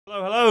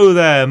Hello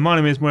there, my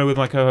name is Murray with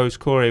my co-host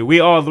Corey. We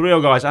are The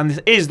Real Guys, and this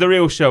is The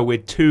Real Show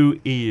with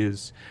 2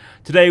 E's.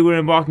 Today we're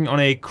embarking on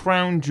a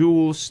Crown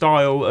Jewel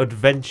style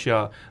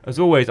adventure. As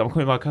always, I'm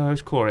calling my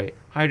co-host Corey.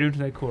 How are you doing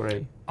today,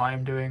 Corey? I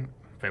am doing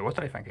very well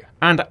today, thank you.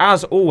 And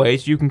as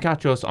always, you can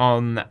catch us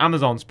on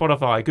Amazon,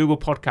 Spotify, Google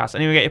Podcasts,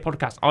 anywhere you get your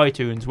podcasts,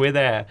 iTunes, we're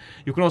there.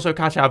 You can also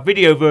catch our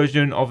video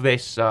version of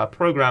this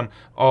program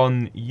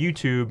on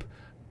YouTube.com/The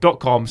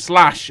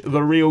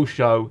Real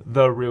Show,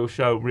 The Real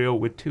Show, real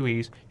with 2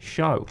 E's,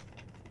 show.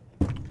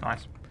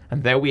 Nice.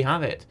 And there we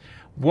have it.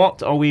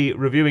 What are we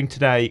reviewing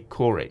today,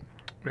 Corey?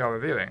 We are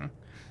reviewing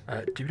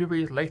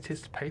WWE's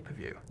latest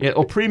pay-per-view. Yeah,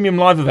 or premium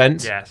live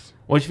events. Yes.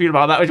 What do you feel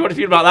about that? What do you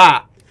feel about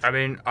that? I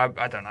mean,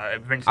 I don't know.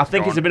 Vince I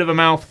think gone, it's a bit of a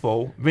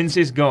mouthful. Vince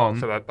is gone.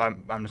 So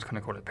I'm just going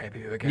to call it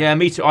pay-per-view again. Yeah,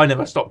 me too. I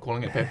never stopped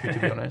calling it pay-per-view, to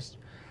be honest.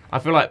 I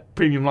feel like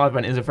premium live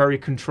event is a very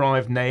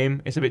contrived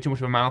name. It's a bit too much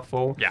of a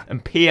mouthful. Yeah.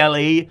 And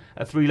PLE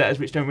are 3 letters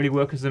which don't really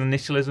work as an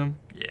initialism.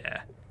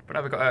 Yeah. But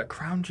now we've got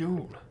Crown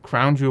Jewel.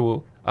 Crown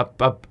Jewel. A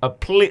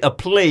plea.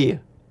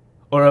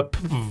 Or a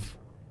pv.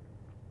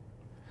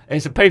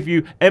 It's a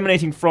pay-per-view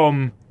emanating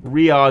from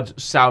Riyadh,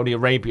 Saudi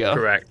Arabia.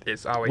 Correct.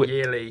 It's our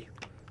yearly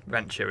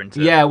venture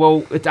into... Yeah,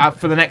 well,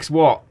 for the next,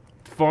 what?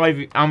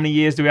 5... How many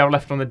years do we have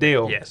left on the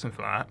deal? Yeah,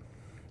 something like that.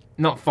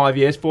 Not 5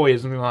 years, 4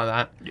 years, something like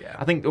that. Yeah.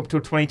 I think up till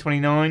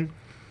 2029.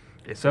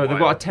 It's So they've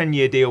got a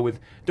 10-year deal with...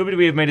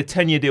 WWE have made a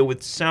 10-year deal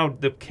with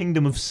the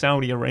Kingdom of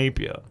Saudi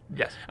Arabia.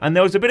 Yes. And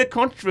there was a bit of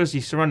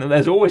controversy surrounding...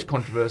 There's always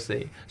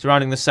controversy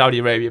surrounding the Saudi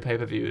Arabia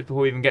pay-per-views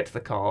before we even get to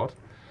the card.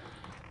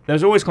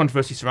 There's always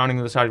controversy surrounding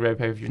the Saudi Arabia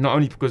pay-per-views, not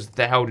only because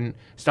they're held in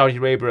Saudi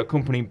Arabia, a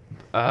company...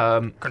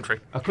 A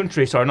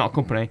country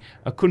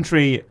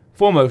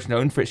foremost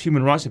known for its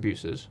human rights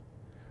abuses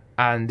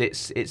and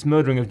its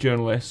murdering of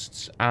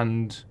journalists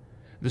and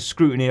the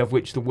scrutiny of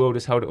which the world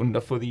is held under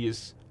for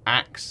these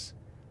acts,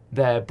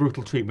 their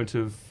brutal treatment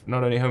of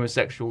not only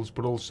homosexuals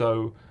but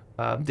also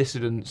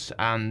dissidents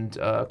and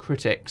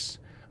critics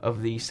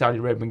of the Saudi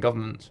Arabian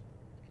government.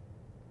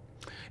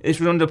 This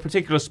was under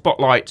particular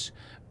spotlight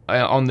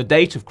on the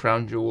date of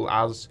Crown Jewel,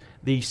 as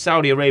the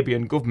Saudi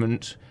Arabian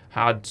government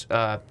had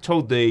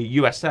told the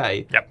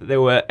USA that they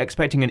were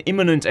expecting an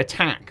imminent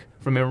attack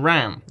from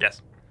Iran.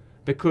 Yes.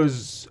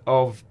 Because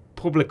of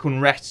public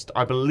unrest,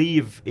 I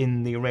believe,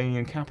 in the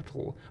Iranian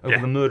capital over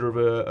the murder of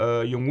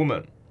a young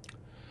woman.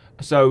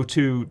 So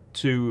to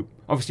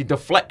obviously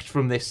deflect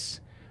from this,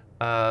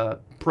 to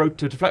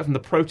deflect from the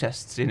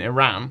protests in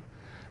Iran,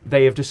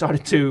 they have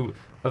decided to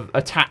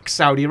attack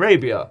Saudi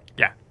Arabia.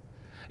 Yeah.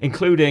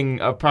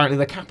 Including apparently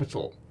the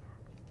capital.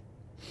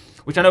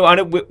 Which I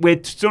know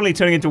we're suddenly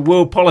turning into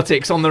world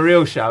politics on The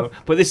Real Show,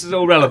 but this is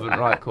all relevant,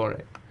 right,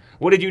 Corey?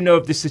 What did you know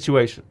of this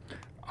situation?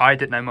 I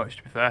didn't know much,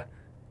 to be fair,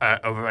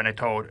 other than they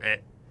told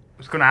it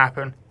was going to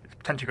happen, it's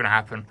potentially going to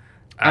happen.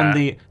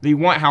 And the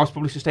White House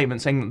published a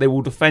statement saying that they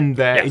will defend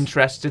their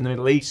interests in the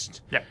Middle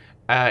East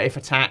if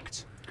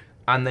attacked,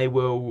 and they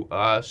will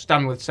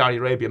stand with Saudi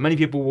Arabia. Many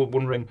people were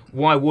wondering,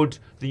 why would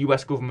the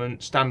US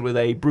government stand with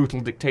a brutal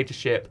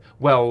dictatorship?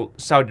 Well,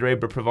 Saudi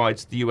Arabia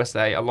provides the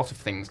USA a lot of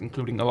things,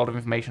 including a lot of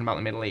information about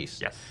the Middle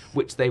East,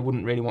 which they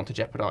wouldn't really want to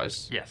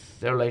jeopardize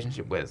their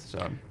relationship with.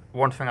 So,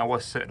 one thing I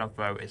was certain of,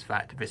 though, is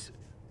that this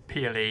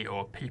PLE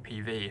or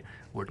PPV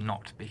would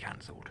not be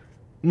cancelled.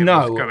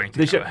 No,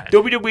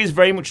 WWE is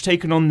very much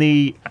taken on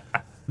the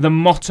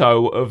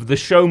motto of the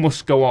show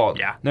must go on,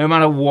 no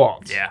matter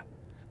what. Yeah.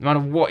 No matter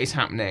what is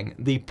happening,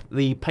 the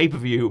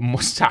pay-per-view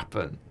must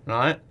happen,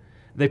 right?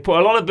 They put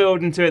a lot of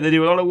build into it. They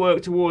do a lot of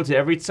work towards it.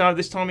 Every time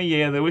this time of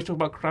year, they always talk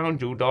about Crown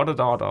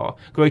Jewel,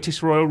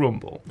 greatest Royal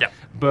Rumble. Yeah.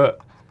 But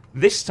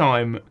this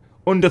time,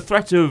 under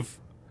threat of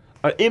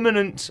an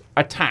imminent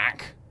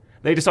attack,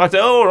 they decided,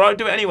 all right,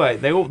 do it anyway.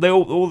 All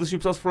the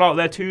superstars flew out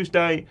there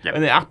Tuesday,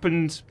 and it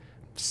happened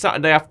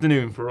Saturday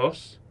afternoon for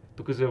us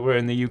because we're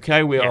in the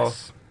UK. We are.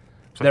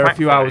 So they're a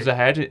few hours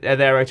ahead.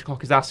 Their 8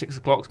 o'clock is our 6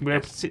 o'clock. So we're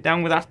able to sit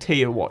down with our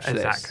tea and watch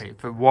this. Exactly.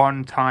 For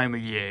one time a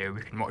year,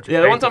 we can watch it. Yeah,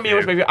 the one time a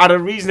year, at a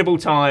reasonable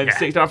time.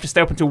 So you don't have to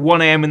stay up until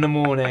 1 a.m. in the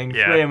morning,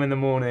 3 a.m. in the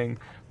morning,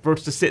 for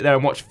us to sit there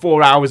and watch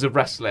 4 hours of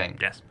wrestling.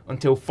 Yes.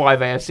 Until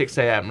 5 a.m., 6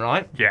 a.m.,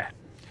 right? Yeah.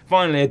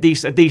 Finally, a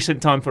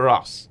decent time for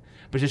us.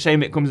 But it's a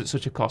shame it comes at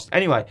such a cost.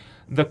 Anyway,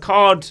 the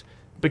card,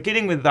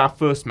 beginning with our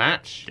first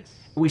match,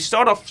 we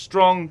start off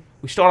strong,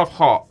 we start off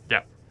hot.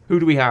 Yeah. Who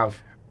do we have?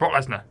 Brock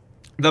Lesnar.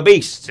 The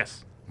Beast.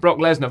 Yes. Brock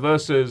Lesnar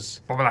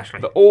versus Bobby Lashley.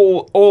 The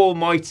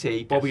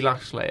almighty Bobby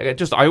Lashley.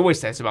 I always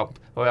say this about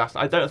Bobby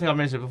Lashley. I don't think I've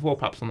mentioned it before,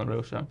 perhaps on The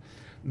Real Show.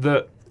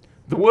 The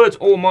words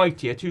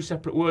almighty are 2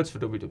 separate words for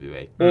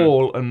WWE.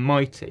 All and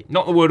mighty.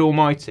 Not the word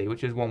almighty,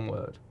 which is one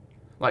word.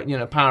 Like,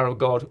 power of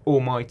God,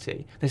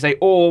 almighty. They say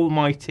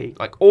almighty.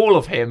 Like, all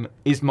of him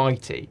is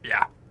mighty.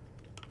 Yeah.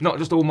 Not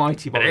just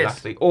almighty Bobby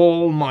Lashley.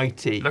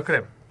 Almighty. Look at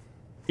him.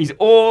 He's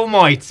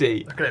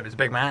almighty. Look at him. He's a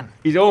big man.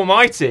 He's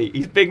almighty.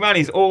 He's a big man.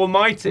 He's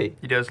almighty.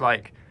 He does,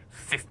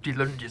 50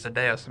 lunges a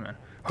day or something.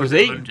 Does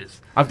he?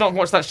 Lunges. I've not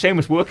watched that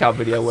Sheamus workout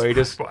video where he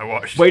does. That's what I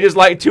watched. Where he does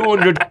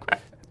 200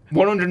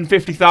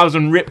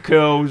 150,000 rip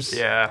curls.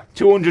 Yeah.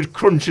 200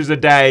 crunches a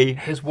day.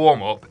 His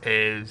warm-up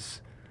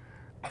is,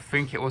 I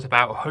think it was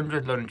about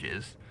 100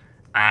 lunges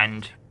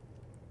and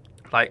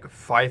like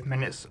 5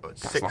 minutes,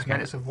 6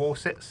 minutes of wall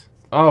sits.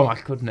 Oh my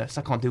goodness,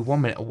 I can't do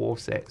 1 minute of wall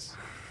sits.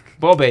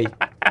 Bobby,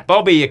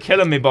 Bobby, you're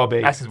killing me,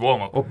 Bobby. That's his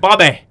warm-up. Or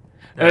Bobby,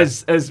 Yeah.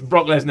 as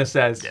Brock Lesnar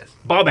says. Yes.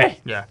 Bobby,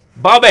 Yeah.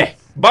 Bobby,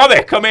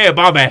 Bobby, come here,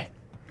 Bobby.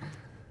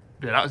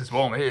 Yeah, that was his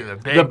warm-up. He's a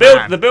big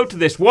The build to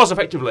this was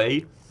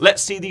effectively,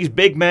 let's see these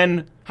big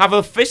men have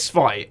a fist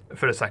fight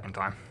for the second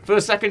time. for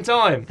the second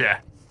time. Yeah.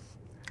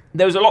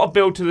 There was a lot of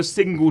build to the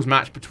singles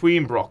match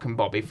between Brock and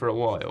Bobby for a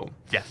while.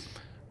 Yes.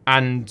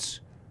 And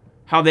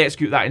how they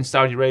execute that in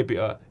Saudi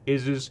Arabia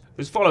is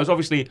as follows.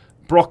 Obviously,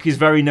 Brock is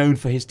very known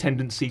for his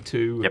tendency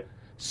to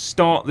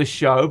start the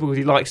show because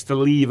he likes to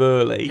leave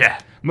early. Yeah.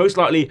 Most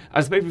likely,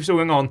 as the pay-per-view was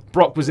going on,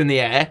 Brock was in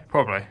the air.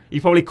 Probably. He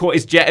probably caught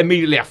his jet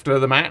immediately after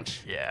the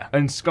match. Yeah.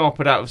 And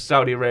scarpered out of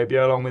Saudi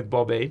Arabia along with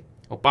Bobby.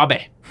 Or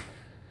Bobby.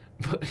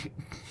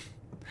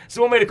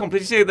 Someone made a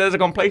complaint. You see, there's a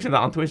complaint of that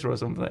on Twitter or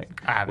something.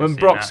 I haven't When seen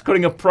Brock's that.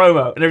 cutting a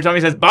promo, and every time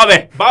he says,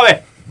 Bobby, Bobby,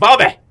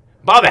 Bobby,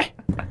 Bobby.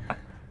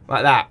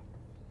 Like that.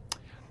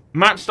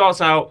 Match starts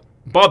out,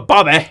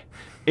 Bobby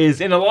is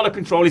in a lot of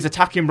control. He's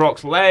attacking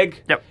Brock's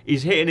leg. Yep.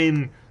 He's hitting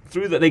him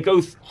through that. They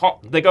go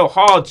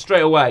hard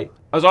straight away.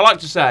 As I like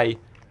to say,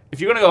 if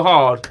you're going to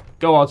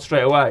go hard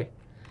straight away.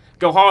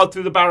 Go hard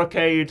through the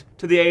barricade,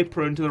 to the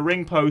apron, to the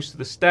ring post, to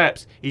the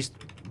steps.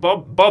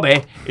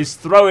 Bobby is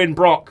throwing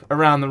Brock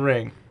around the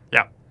ring.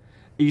 Yeah.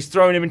 He's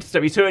throwing him into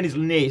step. He's hurting his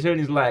knee. He's hurting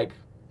his leg.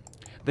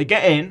 They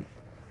get in.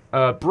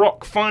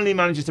 Brock finally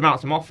manages to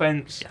mount some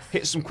offense. Yes.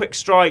 Hits some quick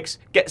strikes.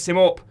 Gets him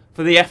up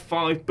for the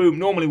F5. Boom.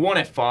 Normally one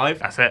F5.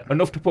 That's it.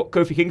 Enough to put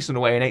Kofi Kingston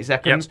away in 8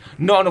 seconds.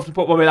 Not enough to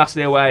put Bobby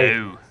Lashley away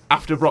No.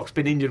 after Brock's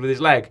been injured with his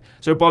leg.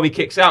 So Bobby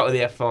kicks out of the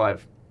F5.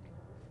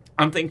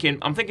 I'm thinking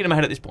in my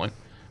head at this point.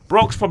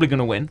 Brock's probably going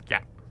to win.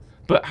 Yeah.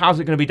 But how's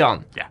it going to be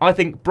done? Yeah. I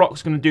think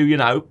Brock's going to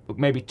do,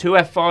 maybe 2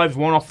 F5s,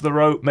 1 off the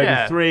rope,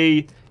 maybe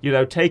 3.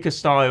 Take a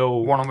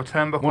style. 1 on the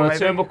turnbuckle, One on a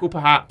maybe? turnbuckle,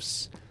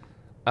 perhaps.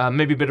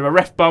 Maybe a bit of a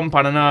ref bump,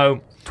 I don't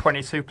know. 20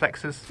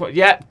 suplexes.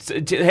 Yeah,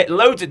 hit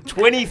loads of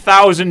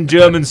 20,000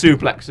 German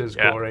suplexes,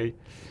 Yeah. Corey.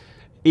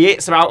 He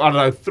hits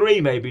about,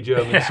 3 maybe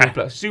German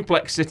suplex.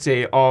 Suplex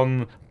City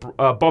on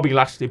Bobby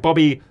Lashley.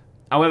 Bobby,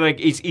 however,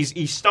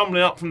 he's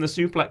stumbling up from the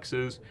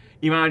suplexes.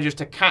 He manages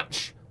to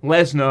catch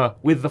Lesnar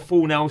with the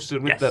full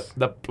Nelson, with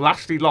the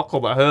Lashley lock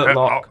or the Hurt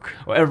lock,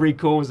 whatever he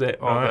calls it.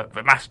 Or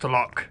the Master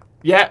Lock.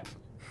 Yep.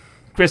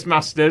 Chris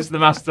Masters, the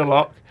Master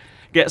Lock,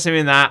 gets him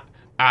in that.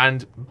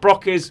 And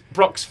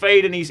Brock's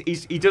fading.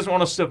 He doesn't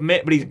want to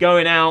submit, but he's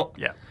going out.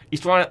 Yeah. He's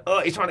trying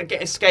to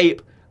get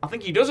escape. I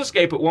think he does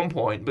escape at one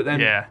point, but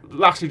then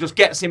Lashley just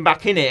gets him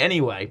back in it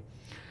anyway.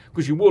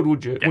 Because you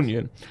would you? Yes. Wouldn't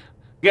you?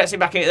 Gets him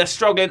back in it. They're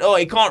struggling. Oh,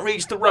 he can't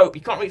reach the rope.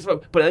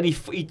 But then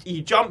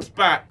he jumps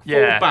back,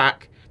 falls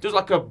back, does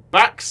like a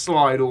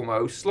backslide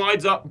almost,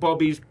 slides up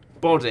Bobby's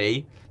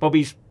body.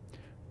 Bobby's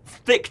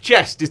thick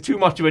chest is too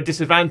much of a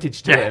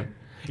disadvantage to him.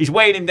 He's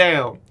weighing him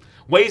down.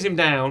 Weighs him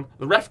down.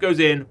 The ref goes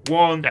in.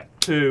 1,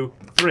 2,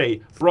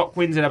 3. Brock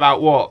wins in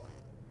about what?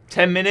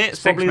 10 minutes?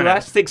 6 Probably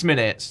minutes. less. 6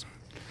 minutes.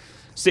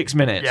 6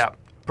 minutes. Yeah.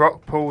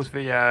 Brock pulls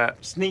the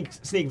Sneak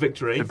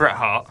victory. the Bret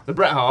Hart. The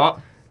Bret Hart.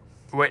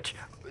 Which,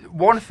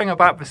 one thing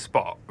about this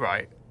spot,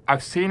 right?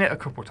 I've seen it a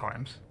couple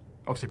times.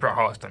 Obviously, Bret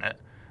Hart's done it.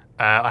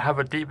 I have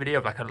a DVD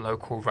of like a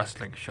local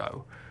wrestling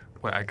show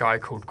where a guy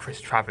called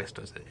Chris Travis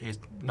does it. He's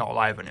not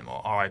alive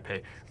anymore,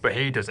 R.I.P. But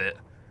he does it.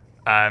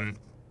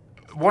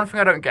 One thing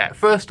I don't get.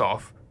 First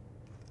off,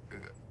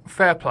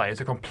 fair play. It's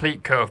a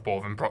complete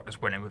curveball than Brock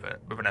just winning with an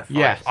F5.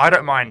 Yes. I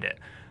don't mind it.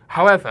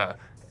 However,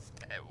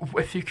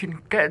 if you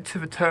can get it to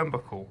the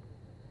turnbuckle,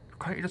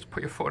 can't you just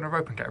put your foot on a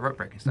rope and get a rope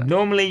break instead?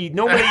 Normally,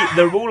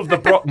 the rule of the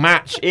Brock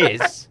match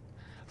is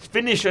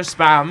finisher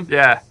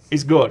spam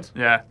is good.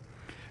 Yeah.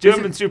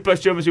 German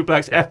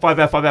suplex, F5,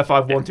 F5,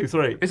 F5, 1, 2,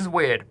 3. This is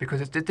weird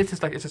because this is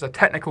just a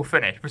technical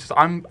finish. Which is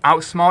I'm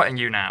outsmarting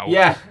you now.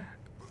 Yeah.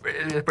 But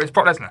it's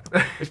Brock Lesnar.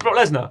 It's Brock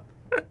Lesnar.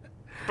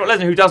 Brock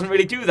Lesnar who doesn't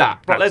really do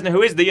that. Brock Lesnar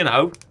who is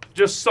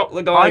just sock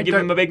the guy and give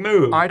him a big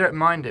move. I don't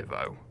mind it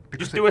though.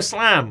 Just do a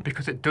slam.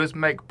 Because it does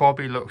make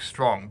Bobby look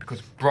strong.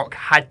 Because Brock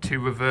had to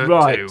revert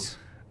to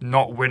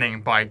not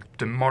winning by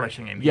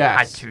demolishing him. He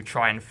had to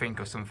try and think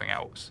of something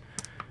else.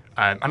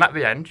 And at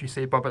the end, you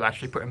see Bobby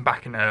Lashley put him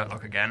back in the Hurt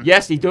Lock again.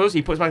 Yes, he does.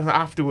 He puts back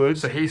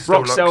afterwards. So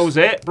Brock sells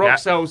it. Brock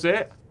sells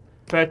it.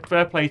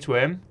 Fair play to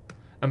him.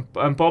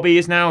 And Bobby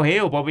is now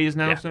heel. Bobby is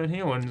now turned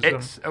heel. And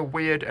it's a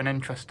weird and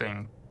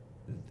interesting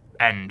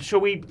end. Shall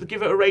we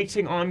give it a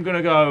rating? I'm going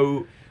to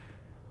go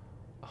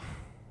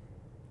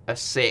a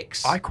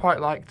 6. I quite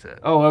liked it.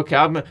 Oh, okay.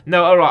 All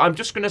right. I'm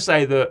just going to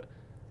say that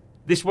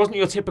this wasn't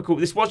your typical.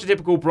 This was your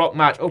typical Brock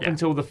match up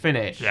until the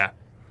finish. Yeah.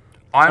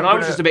 I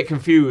was just a bit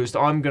confused.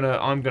 I'm gonna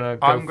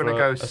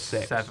go a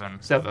 6.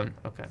 7. 7.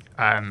 Okay.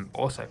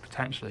 Also,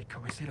 potentially,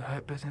 can we see the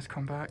Hurt Business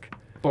come back?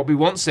 Bobby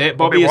wants it.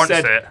 Bobby wants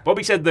it.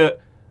 Bobby said that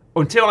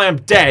until I am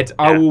dead,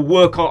 I will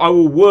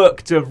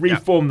work to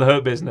reform the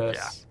Hurt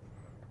Business.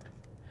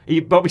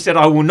 Bobby said,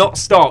 "I will not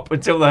stop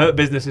until the Hurt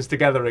Business is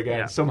together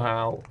again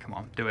somehow." Come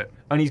on, do it.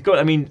 And he's got.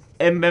 I mean,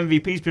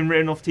 MVP's been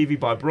written off TV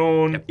by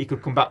Braun. Yep. He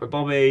could come back with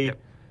Bobby.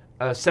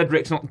 Yep.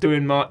 Cedric's not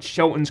doing much.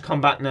 Shelton's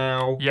come back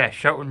now. Yeah,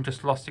 Shelton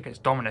just lost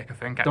against Dominic, I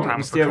think. Dominic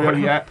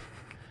Mysterio, yep.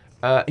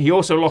 He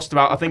also lost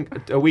I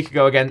think, a week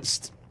ago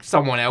against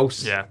someone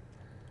else. Yeah.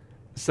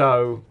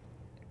 So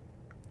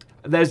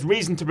there's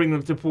reason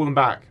to pull them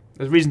back.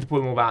 There's reason to pull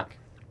them all back.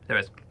 There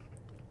is.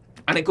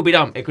 And it could be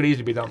done. It could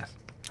easily be done. Yes.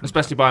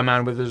 Especially by a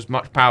man with as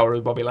much power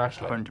as Bobby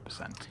Lashley.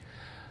 100%.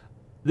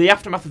 The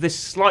aftermath of this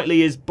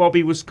slightly is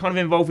Bobby was kind of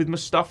involved with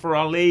Mustafa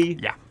Ali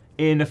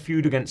in a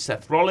feud against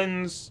Seth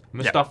Rollins.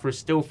 Mustafa is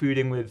still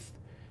feuding with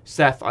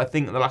Seth. I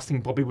think the last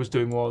thing Bobby was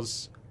doing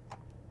was...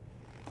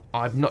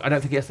 I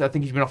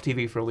think he's been off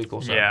TV for a week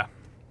or so. Yeah.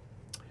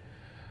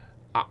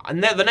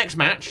 And then the next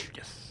match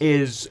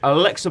is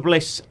Alexa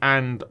Bliss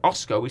and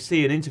Asuka. We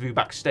see an interview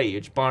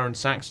backstage. Byron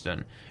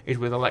Saxton is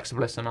with Alexa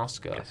Bliss and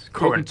Asuka. Yes.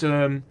 Current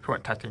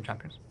tag team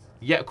champions.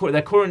 Yeah,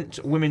 they're current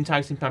women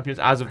tag team champions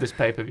as of this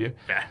pay-per-view.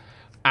 Yeah.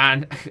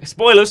 And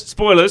spoilers.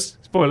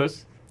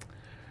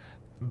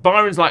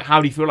 Byron's like,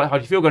 how do you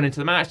feel going into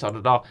the match? Da,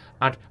 da, da.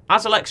 And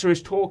as Alexa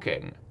is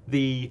talking,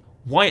 the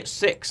Wyatt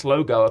 6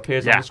 logo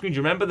appears on the screen. Do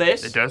you remember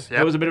this? It does, yeah.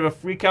 There was a bit of a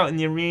freak out in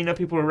the arena.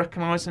 People were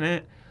recognising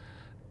it.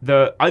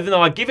 Even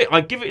though I give it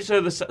to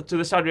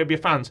the Saudi Arabia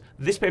fans,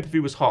 this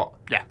pay-per-view was hot.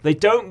 Yeah. They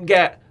don't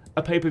get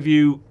a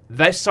payper-view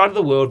this side of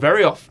the world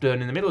very often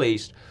in the Middle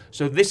East,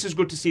 so this is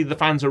good to see the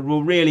fans are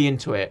really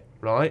into it,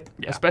 right?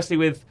 Yeah. Especially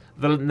with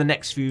the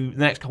next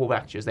couple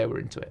matches, they were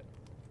into it.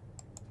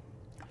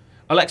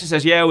 Alexa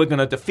says, "Yeah, we're going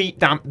to defeat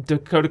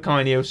Dakota Kai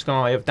and Io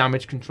Sky of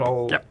Damage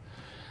Control." Yep.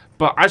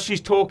 But as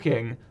she's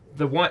talking,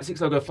 the White 6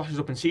 logo flashes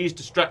up and she's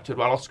distracted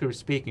while Asuka is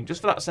speaking,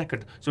 just for that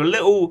second. So a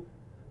little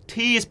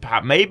tease,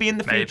 perhaps, maybe in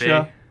the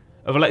future,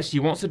 of Alexa. She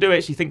wants to do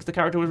it. She thinks the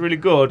character was really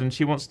good, and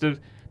she wants to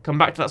come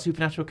back to that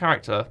supernatural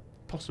character.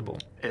 Possible.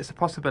 It's a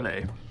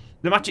possibility.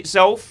 The match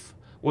itself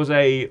was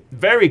a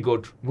very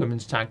good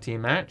women's tag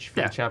team match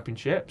for the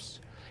championships.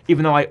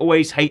 Even though I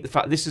always hate the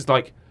fact this is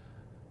like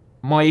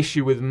my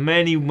issue with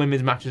many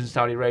women's matches in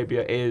Saudi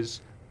Arabia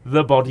is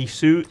the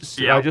bodysuits.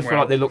 Yeah, I just feel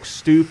like they look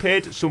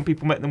stupid. Some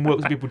people make them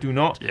work, some people do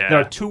not. Yeah. There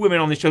are two women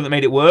on this show that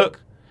made it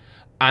work,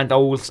 and I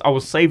will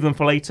save them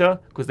for later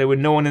because they were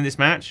no one in this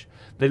match.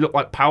 They look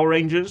like Power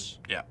Rangers.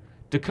 Yeah.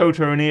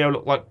 Dakota and Io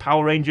look like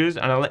Power Rangers,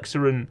 and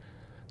Alexa and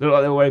they look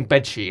like they were wearing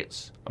bed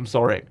sheets. I'm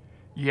sorry.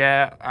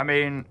 Yeah, I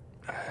mean,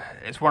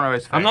 it's one of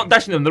those things. I'm not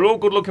dashing them. They're all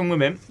good-looking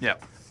women. Yeah.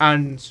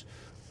 And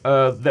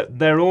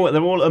they're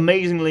all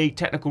amazingly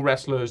technical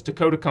wrestlers.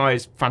 Dakota Kai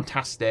is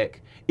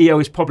fantastic. Io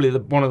is probably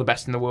one of the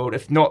best in the world,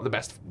 if not the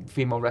best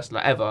female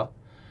wrestler ever.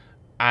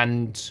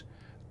 And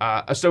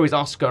so is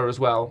Asuka as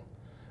well,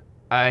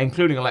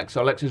 including Alexa.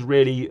 Alexa's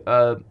really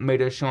made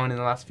her shine in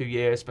the last few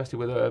years, especially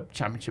with her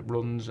championship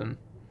runs and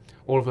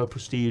all of her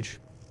prestige.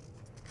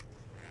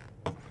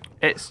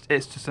 It's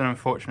just an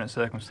unfortunate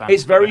circumstance.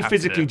 It's very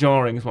physically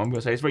jarring, is what I'm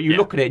going to say. It's very, you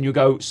look at it and you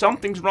go,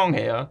 something's wrong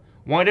here.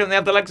 Why don't they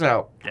have the legs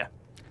out? Yeah.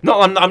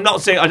 No, I'm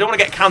not saying I don't want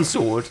to get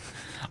cancelled.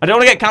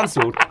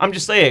 I'm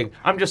just saying.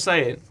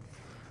 saying.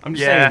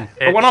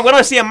 But when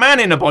I see a man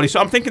in a body, so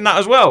I'm thinking that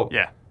as well.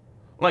 Yeah.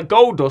 Like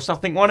Goldust, I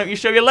think, why don't you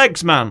show your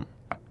legs, man?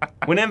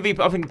 When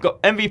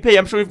MVP,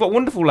 I'm sure you've got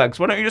wonderful legs.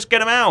 Why don't you just get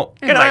them out?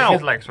 Get them out.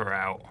 His legs were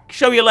out.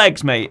 Show your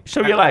legs, mate.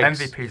 Show your legs.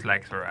 MVP's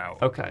legs were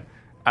out. Okay.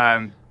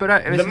 But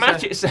the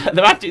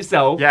match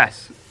itself.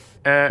 Yes.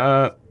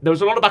 There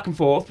was a lot of back and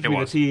forth between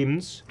the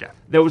teams. Yeah.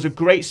 There was a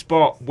great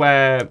spot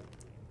where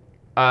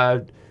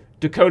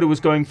Dakota was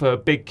going for a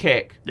big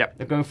kick. Yep.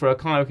 They're going for a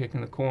Kyo kick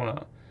in the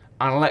corner.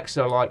 And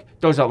Alexa,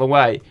 goes out of the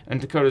way.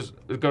 And Dakota's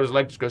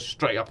leg just goes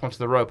straight up onto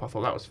the rope. I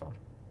thought that was fun.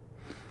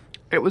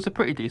 It was a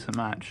pretty decent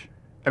match.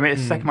 I mean,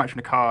 it's the second match on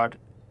the card.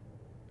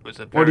 What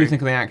do you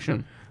think of the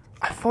action?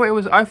 I thought it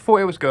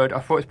was good. I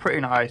thought it was pretty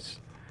nice.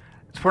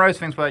 It's one of those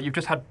things where you've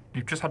just had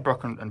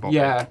Brock and Bobby.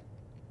 Yeah.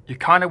 You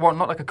kind of want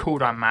not like a cool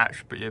down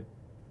match, but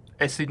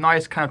it's a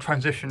nice kind of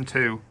transition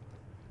to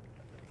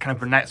kind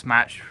of the next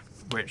match,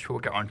 which we'll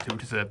get onto,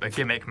 which is a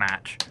gimmick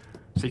match.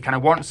 So you kind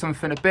of want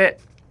something a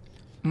bit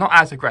not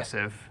as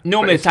aggressive.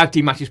 Normally, a tag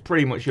team match is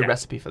pretty much your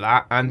recipe for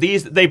that, and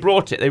they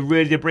brought it. They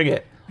really did bring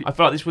it. I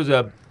felt this was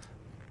a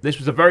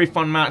very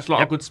fun match. A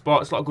lot of good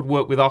spots, a lot of good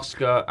work with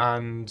Asuka,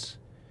 and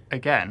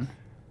again.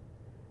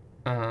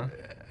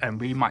 And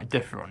we might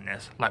differ on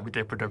this, like we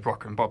did with the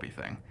Brock and Bobby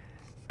thing.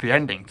 The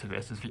ending to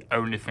this is the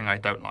only thing I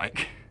don't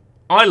like.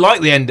 I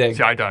like the ending.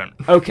 See, I don't.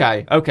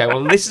 Okay.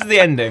 Well, this is the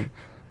ending.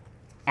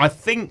 I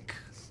think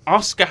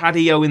Asuka had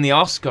Io in the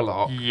Asuka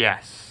lock.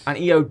 Yes. And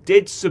Io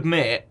did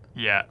submit.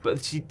 Yeah.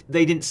 But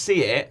they didn't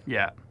see it.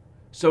 Yeah.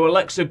 So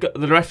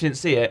the ref didn't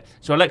see it.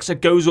 So Alexa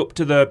goes up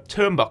to the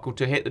turnbuckle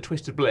to hit the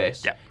Twisted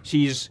Bliss. Yeah.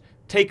 She's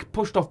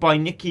pushed off by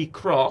Nikki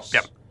Cross.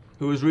 Yep.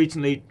 Who has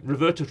recently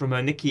reverted from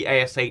her Nikki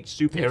ASH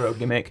superhero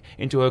gimmick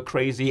into her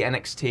crazy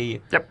NXT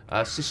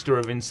Sister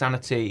of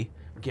Insanity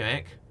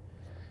gimmick.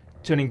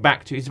 Turning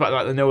back to... It's about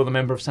like no other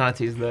member of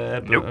Sanity is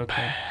there. But nope.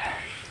 Okay.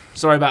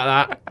 Sorry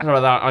about that.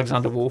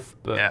 Alexander Wolf.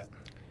 But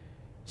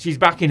She's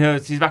back in her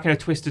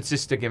Twisted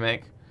Sister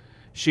gimmick.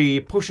 She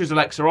pushes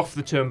Alexa off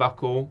the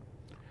turnbuckle.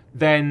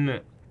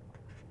 Then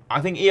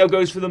I think Io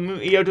goes for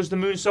Io does the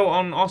moonsault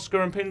on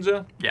Asuka and pins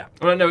her. Yeah.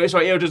 Oh, no,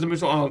 sorry, Io does the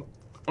moonsault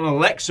on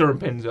Alexa and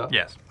pins her.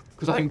 Yes.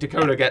 Because I think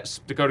Dakota gets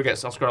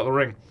Asuka out of the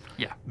ring.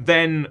 Yeah.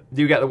 Then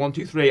you get the 1,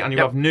 2, 3, and you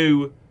have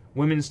new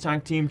women's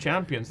tag team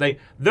champions. They've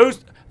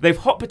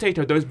hot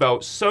potatoed those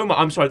belts so much.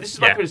 I'm sorry, this is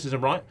my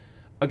criticism, right?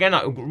 Again,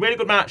 a really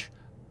good match.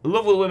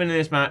 Love all the women in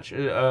this match,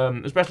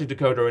 especially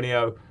Dakota and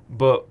Io,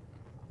 but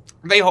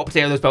they hot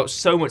potato those belts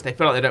so much they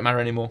feel like they don't matter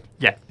anymore.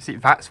 Yeah, see,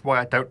 that's why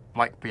I don't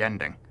like the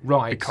ending.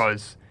 Right.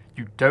 Because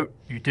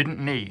you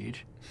didn't need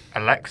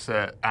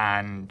Alexa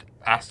and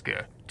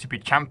Asuka to be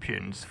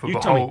champions for the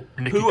whole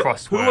Nikki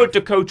Cross swerve. Who are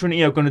Dakota and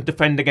Io going to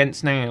defend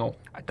against now?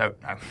 I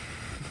don't know.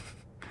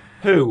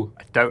 Who?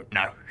 I don't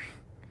know.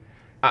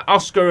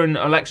 Asuka and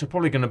Alexa are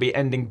probably going to be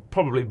ending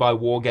probably by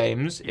War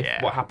Games if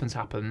what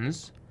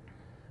happens.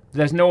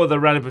 There's no other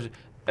relevant.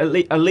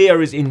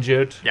 Aaliyah is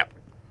injured. Yep.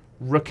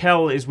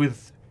 Raquel is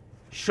with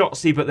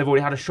Shotzi, but they've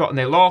already had a shot and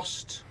they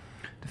lost.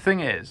 The thing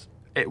is,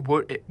 it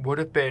would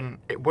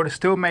have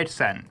still made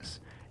sense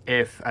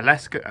if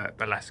Alexa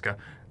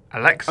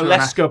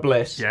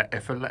Bliss. Yeah,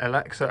 if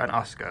Alexa and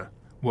Asuka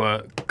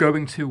were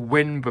going to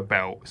win the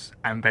belts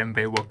and then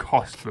they were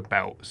cost the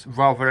belts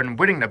rather than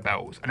winning the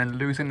belts and then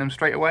losing them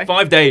straight away.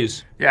 5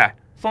 days. Yeah.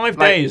 5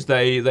 days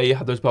they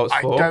had those belts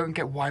for. I don't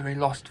get why they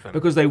lost them.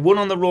 Because they won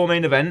on the Raw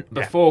main event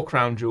before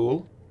Crown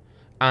Jewel,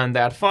 and they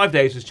had 5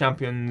 days as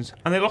champions,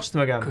 and they lost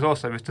them again. Because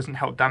also, this doesn't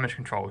help Damage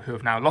Control, who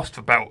have now lost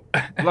the belt.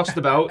 Lost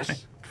the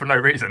belts. For no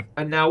reason.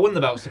 And now won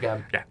the belts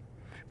again. Yeah.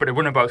 But they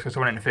won the belts because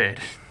someone interfered.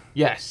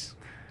 Yes.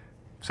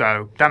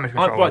 So, Damage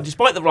Control... Right,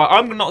 despite the... Right,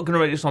 I'm not going to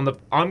rate this on the...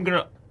 I'm going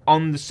to...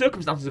 On the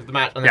circumstances of the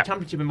match and the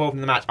championship involved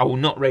in the match, I will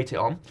not rate it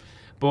on.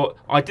 But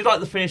I did like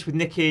the finish with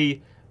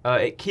Nikki.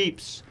 It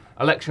keeps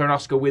Alexa and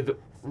Asuka with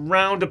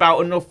roundabout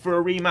enough for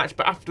a rematch,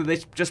 but after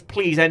this, just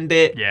please end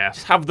it. Yeah.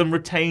 Just have them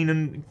retain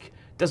and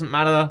doesn't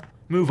matter.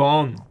 Move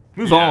on.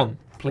 Move on,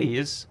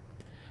 please.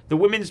 The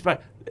women's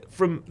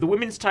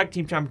tag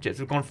team championships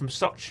have gone from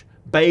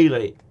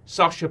Bayley,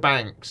 Sasha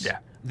Banks,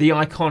 the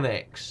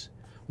Iconics.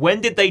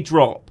 When did they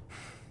drop?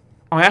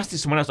 I asked this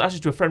to someone else. I asked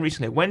it to a friend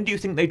recently. When do you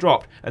think they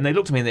dropped? And they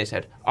looked at me and they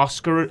said, Nia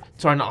and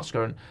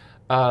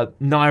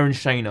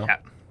Shayna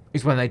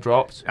is when they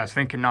dropped. I was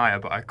thinking Nia,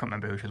 but I can't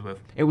remember who she was with.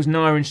 It was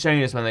Nia and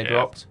Shayna when they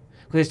dropped.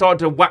 Because they started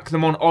to whack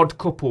them on odd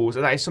couples,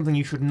 and that is something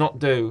you should not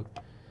do.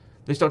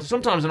 They started.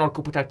 Sometimes an odd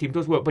couple tag team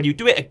does work, but you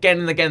do it again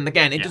and again and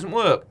again, it doesn't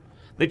work.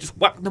 They just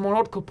whack them on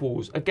odd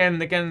couples again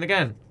and again and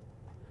again.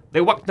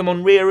 They whacked them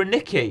on Rhea and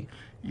Nikki.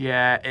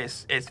 Yeah,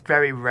 it's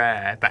very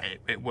rare that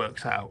it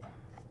works out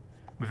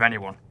with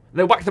anyone.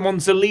 They whacked them on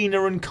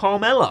Zelina and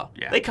Carmella.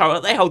 Yeah.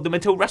 They held them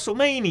until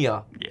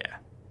WrestleMania. Yeah.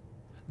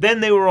 Then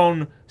they were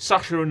on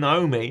Sasha and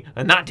Naomi,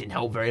 and that didn't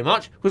help very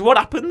much, because what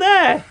happened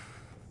there?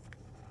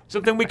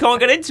 Something we can't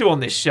get into on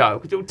this show,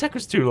 because it would take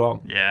us too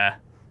long. Yeah.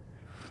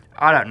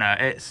 I don't know.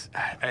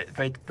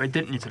 They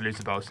didn't need to lose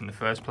the belts in the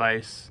first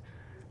place.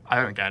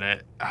 I don't get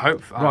it. I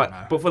don't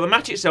know. But for the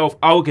match itself,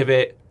 I'll give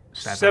it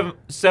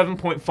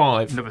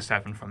 7.5. Another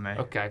 7 from me.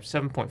 Okay,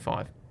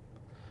 7.5.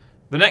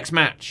 The next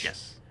match.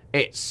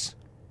 Yes.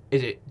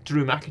 Is it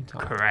Drew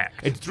McIntyre? Correct.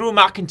 It's Drew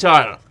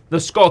McIntyre, the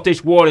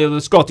Scottish Warrior, the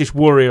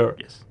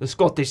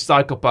Scottish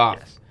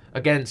Psychopath,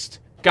 against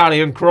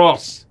Karrion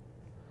Kross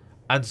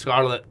and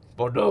Scarlett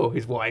Bordeaux,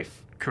 his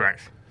wife.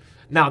 Correct.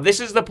 Now,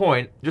 this is the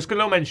point. Just going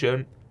to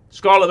mention,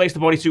 Scarlett makes the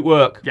bodysuit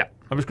work. Yeah.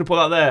 I'm just going to put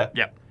that there.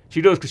 Yeah. She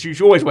does, because she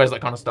always wears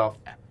that kind of stuff.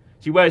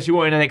 She wore it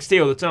in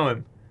NXT all the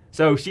time.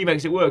 So she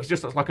makes it work. It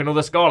just looks like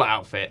another Scarlett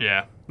outfit.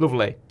 Yeah.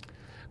 Lovely.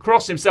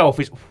 Kross himself,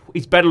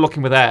 he's better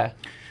looking with hair.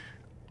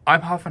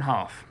 I'm half and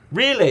half.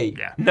 Really?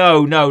 Yeah.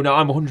 No,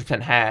 I'm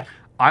 100% hair.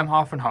 I'm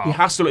half and half. He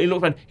has to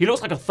look. He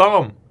looks like a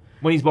thumb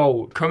when he's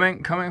bald.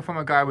 Coming from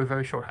a guy with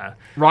very short hair.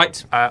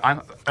 Right.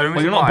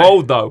 You're not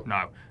bald though.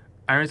 No.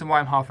 The reason why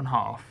I'm half and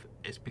half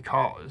is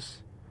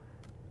because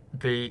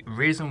the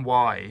reason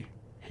why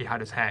he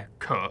had his hair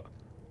cut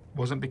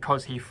wasn't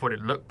because he thought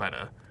it looked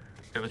better.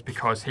 It was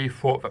because he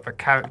thought that the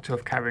character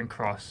of Karrion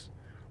Kross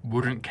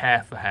wouldn't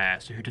care for hair,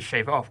 so he'd just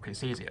shave it off because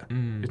it's easier.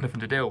 There's nothing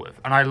to deal with.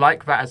 And I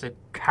like that as a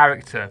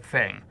character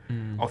thing.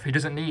 Of he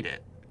doesn't need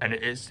it. And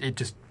it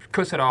just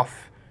cuts it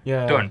off,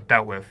 done,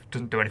 dealt with,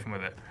 doesn't do anything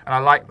with it. And I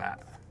like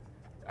that.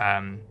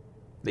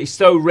 He's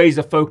so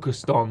razor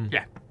focused on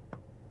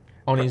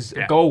his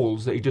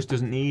goals that he just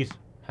doesn't need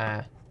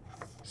hair.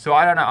 So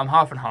I don't know, I'm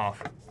half and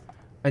half.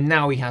 And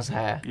now he has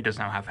hair. He does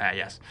now have hair,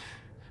 yes.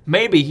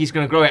 Maybe he's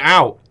going to grow it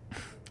out.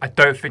 I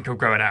don't think he'll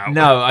grow it out.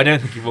 No, I don't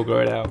think he will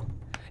grow it out.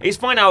 It's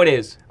fine how it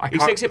is. He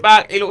sticks it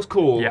back, it looks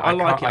cool. I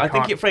like it. I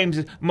think it frames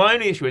his... My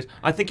only issue is,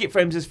 I think it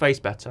frames his face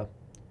better.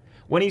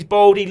 When he's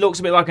bald, he looks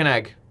a bit like an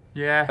egg.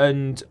 Yeah.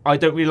 And I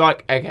don't really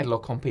like egghead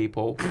look on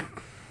people.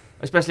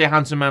 Especially a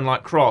handsome man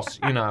like Kross,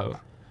 you know.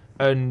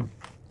 And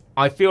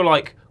I feel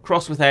like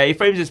Kross with hair, he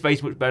frames his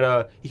face much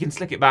better. He can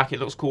slick it back, it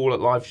looks cool at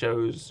live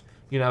shows.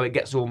 You know, it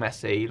gets all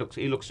messy.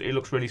 He looks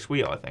really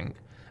sweet, I think.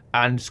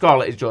 And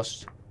Scarlett is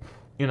just,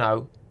 you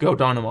know, Girl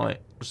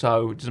Dynamite.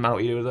 So it doesn't matter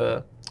what you do with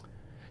her.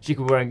 She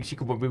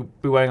could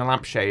be wearing a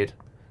lampshade.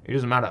 It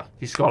doesn't matter.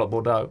 She's Scarlett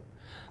Bordeaux.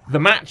 The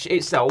match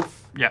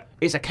itself,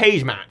 it's a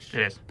cage match.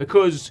 It is.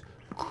 Because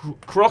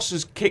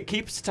Cross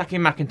keeps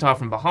attacking McIntyre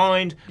from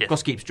behind.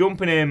 Cross keeps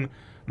jumping him.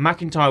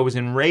 McIntyre was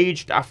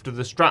enraged after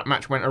the strap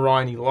match went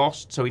awry and he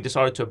lost, so he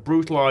decided to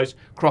brutalise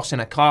Cross in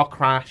a car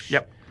crash.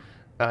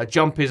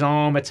 Jump his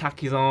arm, attack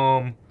his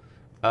arm,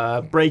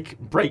 break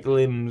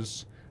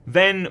limbs.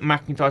 Then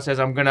McIntyre says,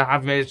 I'm going to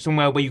have it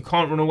somewhere where you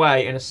can't run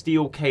away in a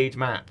steel cage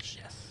match.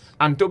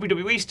 And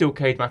WWE steel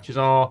cage matches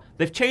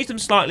they've changed them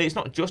slightly. It's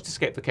not just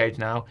escape the cage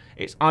now.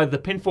 It's either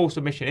pinfall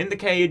submission in the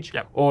cage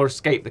or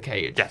escape the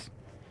cage.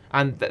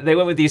 And they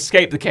went with the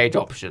escape the cage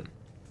option.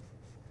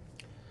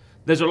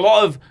 There's a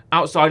lot of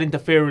outside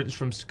interference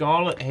from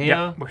Scarlett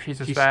here. Well,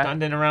 she's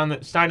standing around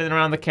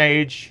the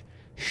cage,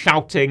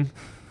 shouting,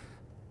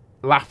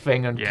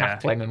 laughing and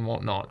cackling and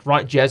whatnot.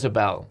 Right,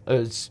 Jezebel,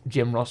 as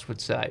Jim Ross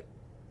would say.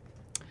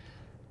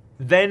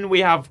 Then we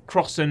have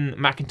Cross and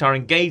McIntyre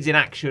engaged in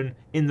action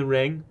in the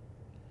ring.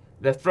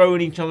 They're throwing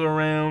each other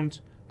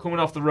around, coming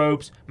off the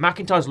ropes.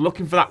 McIntyre's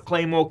looking for that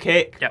Claymore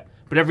kick,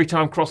 but every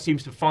time Cross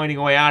seems to be finding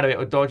a way out of it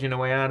or dodging a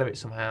way out of it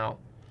somehow.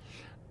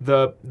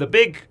 The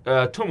big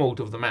tumult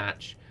of the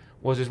match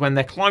is when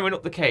they're climbing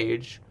up the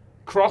cage.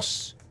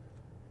 Cross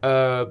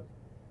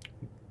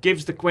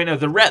gives the winner.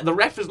 The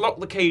ref has locked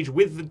the cage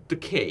with the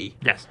key.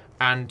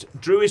 And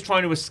Drew is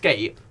trying to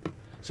escape.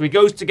 So he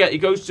goes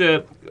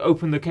to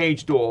open the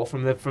cage door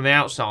from the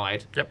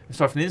outside.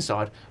 Sorry, from the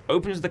inside.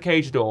 Opens the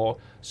cage door.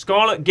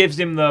 Scarlett gives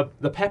him the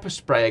pepper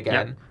spray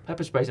again.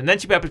 Pepper sprays, and then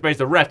she pepper sprays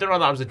the ref. Don't know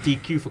that was a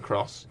DQ for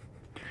Cross.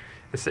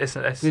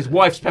 His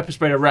wife's pepper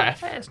sprayed a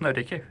ref. It's no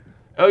DQ.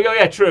 Oh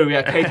yeah, true.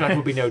 Yeah, cage match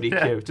would be no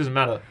DQ. It doesn't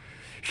matter.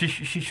 She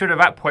should have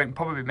at that point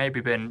probably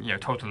maybe been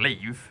told to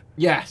leave.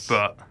 Yes,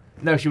 but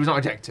no, she was not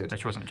ejected. No,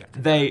 she wasn't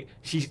ejected.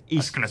 She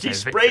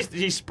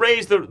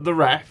sprays the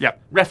ref.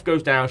 Ref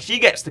goes down. She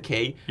gets the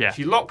key.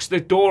 She locks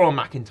the door on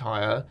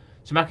McIntyre,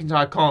 so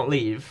McIntyre can't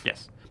leave.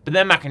 But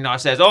then McIntyre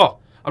says, "Oh,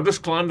 I'll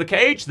just climb the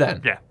cage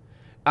then."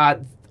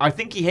 I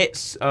think he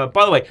hits.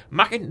 By the way,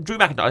 Drew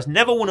McIntyre's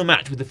never won a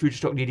match with the Future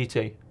Shock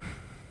DDT.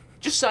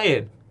 Just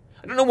saying.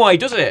 I don't know why he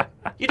does it.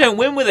 You don't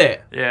win with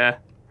it.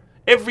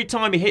 Every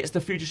time he hits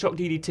the Future Shock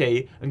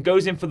DDT and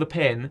goes in for the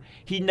pin,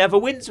 he never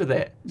wins with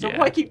it. So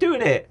why keep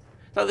doing it?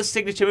 It's like the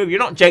signature move. You're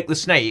not Jake the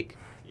Snake.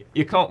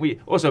 You can't be.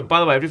 Also, by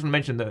the way, I just want to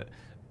mention that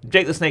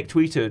Jake the Snake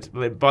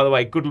tweeted, by the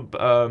way,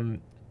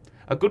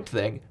 a good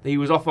thing that he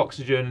was off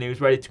oxygen and he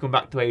was ready to come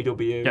back to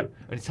AEW,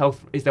 and his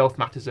health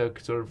matters are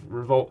sort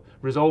of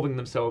resolving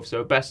themselves.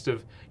 So best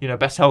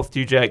health to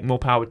you, Jake. More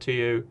power to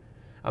you.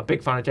 I'm a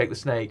big fan of Jake the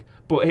Snake,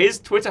 but his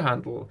Twitter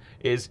handle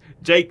is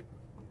Jake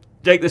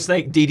the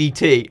Snake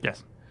DDT.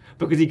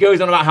 Because he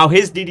goes on about how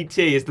his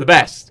DDT is the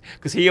best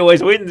because he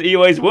always wins. He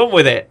always won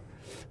with it.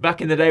 Back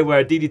in the day where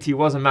a DDT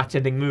was a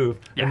match-ending move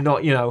and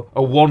not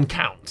a 1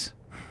 count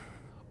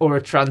or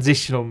a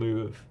transitional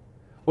move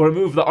or a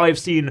move that I've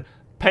seen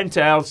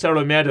Penta El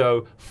Cerro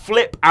Miedo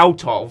flip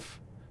out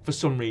of for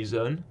some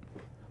reason.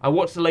 I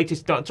watched the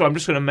latest. So I'm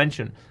just going to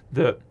mention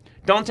that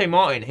Dante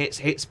Martin hits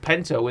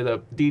Penta with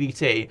a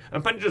DDT,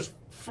 and Penta just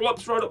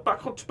flops right up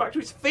back to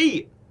his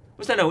feet.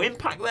 Was there no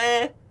impact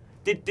there?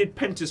 Did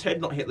Penta's head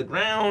not hit the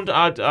ground?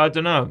 I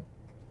don't know.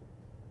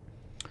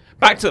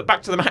 Back to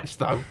the match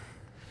though.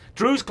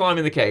 Drew's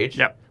climbing the cage.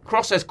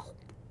 Cross says,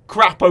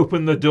 "Crap!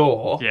 Open the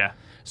door."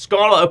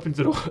 Scarlett opens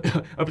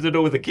the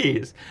door with the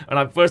keys,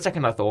 and for a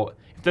second I thought,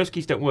 if those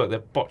keys don't work,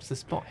 they've botched the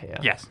spot here.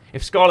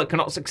 If Scarlett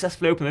cannot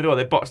successfully open the door,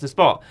 they've botched the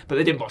spot. But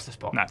they didn't botch the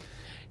spot. No.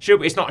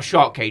 It's not a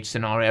shark cage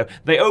scenario.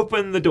 They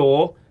open the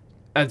door,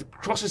 and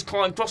Cross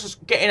is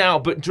getting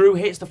out, but Drew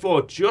hits the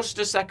floor just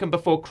a second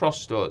before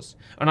Cross does.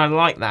 And I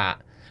like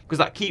that, because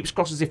that keeps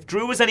Cross, as if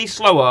Drew was any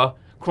slower,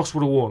 Cross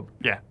would have won.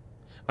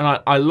 And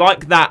I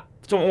like that,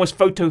 it's almost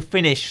photo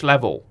finish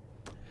level.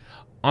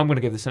 I'm going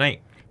to give this an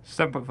 8.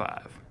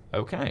 7.5.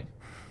 Okay.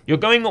 You're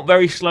going up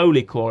very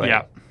slowly, Corey.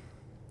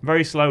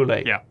 Very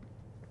slowly.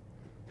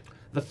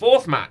 The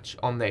fourth match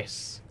on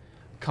this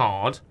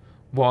card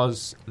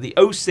was the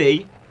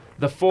OC,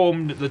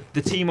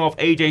 the team of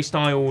AJ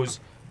Styles,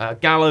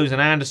 Gallows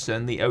and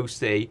Anderson, the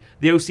OC.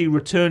 The OC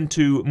returned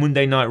to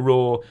Monday Night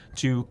Raw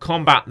to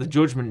combat the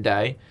Judgment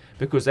Day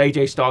because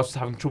AJ Styles was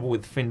having trouble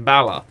with Finn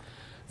Balor.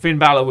 Finn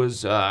Balor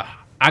was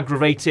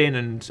aggravating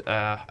and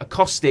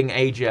accosting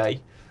AJ,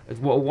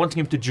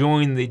 wanting him to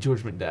join the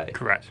Judgment Day.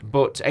 Correct.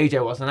 But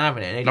AJ wasn't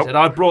having it. And AJ said,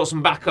 "I brought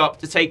some backup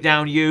to take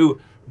down you,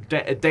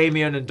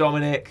 Damian and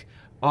Dominic.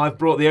 I've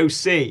brought the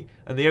OC."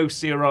 And the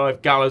OC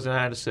arrived, Gallows and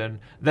Anderson.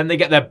 Then they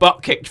get their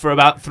butt kicked for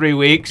about 3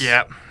 weeks.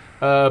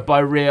 By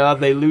Rhea.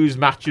 They lose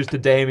matches to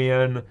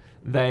Damian.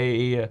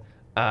 They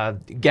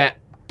get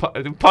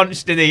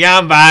punched in the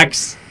yam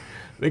bags.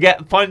 They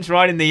get punched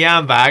right in the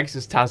yam bags,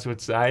 as Taz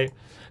would say.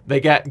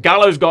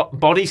 Gallows got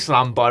body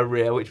slammed by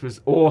Rhea, which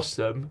was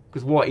awesome.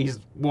 Because he's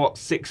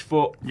 6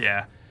 foot?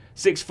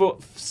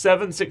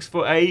 6'7",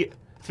 6'8",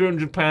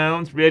 300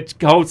 pounds. Rhea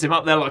holds him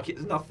up there like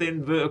it's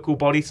nothing. Vertical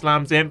body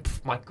slams him.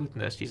 Pff, my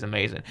goodness, she's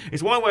amazing.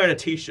 It's why I'm wearing a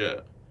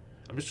t-shirt.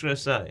 I'm just going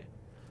to say.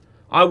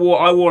 I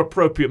wore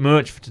appropriate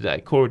merch for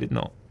today. Corey did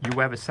not. You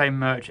wear the same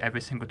merch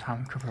every single time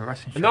you cover a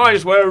wrestling show. No, I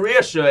just wear a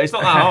Rhea shirt. It's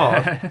not that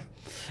hard.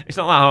 It's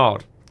not that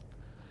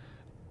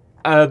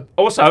hard.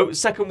 Also,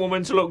 second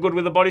woman to look good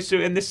with a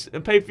bodysuit in this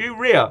pay-per-view,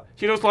 Rhea.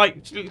 She looks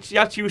like she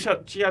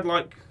had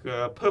like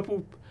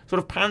purple sort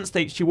of pants.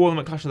 She wore them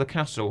at Clash of the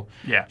Castle.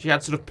 Yeah. She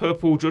had sort of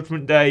purple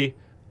Judgment Day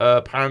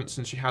pants,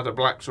 and she had a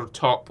black sort of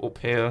top up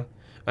here,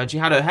 and she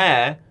had her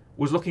hair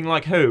was looking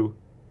like who?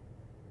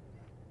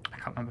 I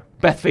can't remember.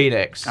 Beth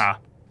Phoenix.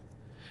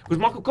 Was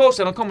Michael Cole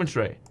said on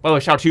commentary? By the way,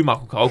 shout out to you,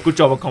 Michael Cole. Good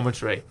job on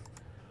commentary.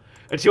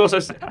 And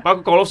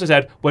Michael Cole also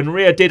said when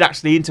Rhea did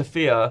actually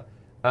interfere,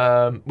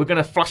 we're going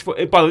to flash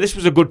forward. By the way, this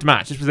was a good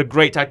match. This was a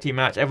great tag team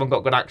match. Everyone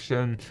got good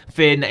action.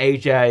 Finn,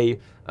 AJ,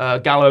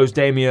 Gallows,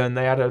 Damien.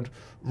 They had a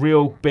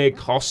real big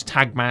hoss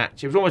tag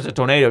match. It was almost a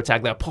tornado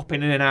tag. They were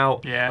popping in and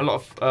out. Yeah. A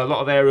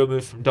lot of aerial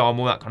moves from Dom,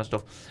 all that kind of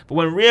stuff. But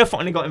when Rhea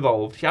finally got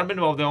involved, she hadn't been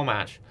involved in the whole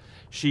match.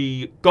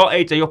 She got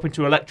AJ up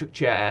into an electric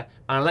chair,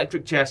 and an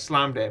electric chair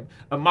slammed him.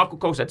 And Michael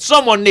Cole said,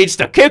 "Someone needs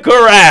to kick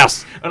her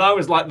ass." And I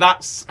was like,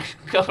 "That's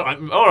all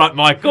right,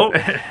 Michael.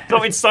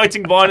 Stop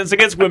inciting violence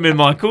against women,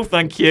 Michael.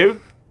 Thank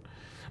you,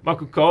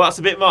 Michael Cole. That's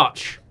a bit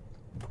much."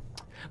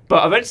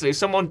 But eventually,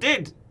 someone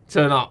did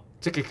turn up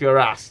to kick her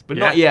ass, but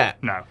not yet.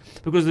 No,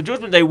 because the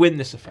Judgment Day win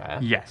this affair.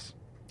 Yes,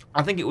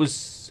 I think it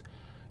was.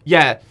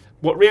 Yeah,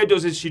 what Rhea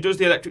does is she does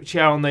the electric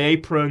chair on the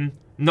apron,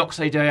 knocks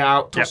AJ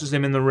out, tosses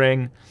him in the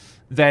ring.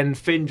 Then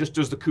Finn just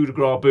does the coup de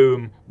grace,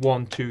 boom,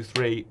 1, 2,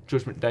 3,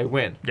 Judgment Day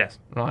win. Yes.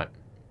 Right.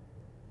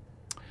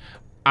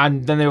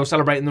 And then they all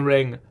celebrate in the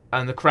ring,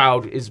 and the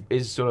crowd is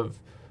sort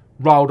of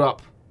riled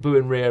up,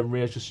 booing Rhea, and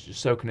Rhea's just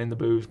soaking in the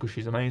boos because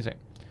she's amazing.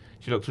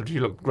 She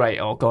looked great.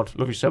 Oh, God,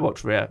 love you so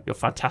much, Rhea. You're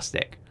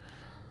fantastic.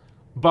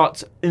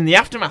 But in the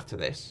aftermath to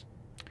this,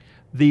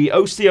 the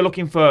OC are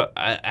looking for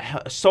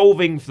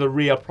solving for the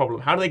Rhea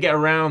problem. How do they get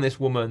around this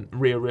woman,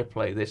 Rhea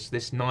Ripley,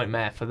 this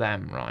nightmare for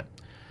them, right?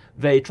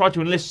 They try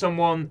to enlist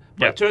someone,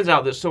 but it turns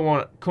out that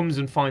someone comes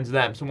and finds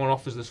them. Someone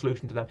offers the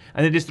solution to them.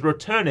 And it is the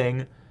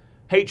returning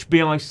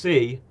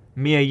HBIC,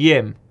 Mia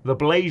Yim, the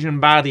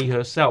Blasian baddie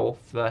herself,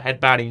 the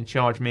head baddie in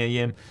charge, Mia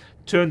Yim,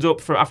 turns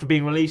up after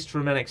being released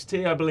from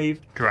NXT, I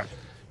believe. Correct.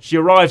 She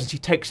arrives and she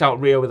takes out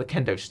Rhea with a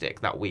kendo stick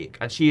that week.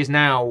 And she is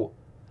now,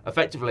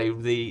 effectively,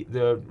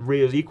 the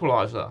Rhea's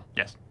equalizer.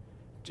 Yes.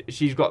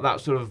 She's got that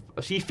sort of...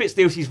 She fits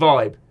the OC's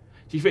vibe.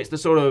 She fits the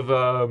sort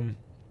of...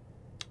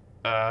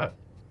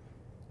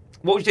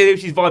 what would you say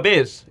the OC's vibe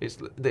is? It's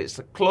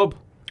the club.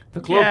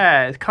 The club.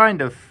 Yeah, it's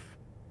kind of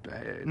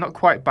not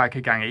quite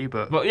biker gangy,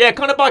 but yeah,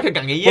 kind of biker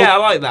gangy. Yeah,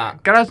 well, I like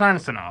that. Gallows and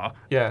Anderson are.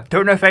 Yeah.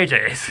 Don't know if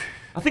AJ is.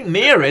 I think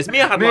Mia is.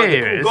 Mia had like the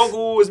cool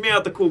goggles. Mia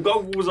had the cool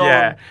goggles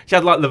on. She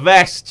had like the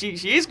vest. She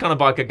is kind of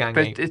biker gangy.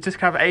 But it's just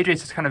kind of AJ's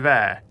just kind of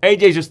there.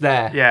 AJ's just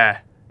there. Yeah.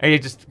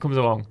 AJ just comes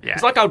along. Yeah.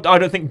 It's like I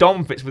don't think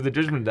Dom fits with the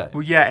Judgment Day.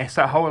 Well, yeah, it's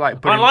that whole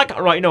like. I like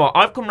right. You know what?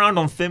 I've come round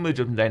on Finn with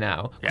Judgment Day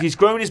now. Yeah. He's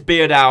grown his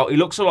beard out. He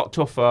looks a lot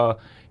tougher.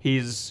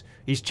 He's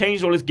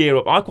changed all his gear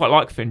up. I quite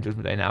like Finn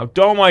Judgment Day now.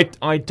 Dom,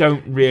 I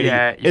don't really.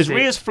 Yeah, as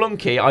Rhea's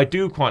flunky, I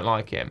do quite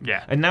like him.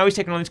 Yeah. And now he's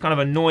taking on this kind of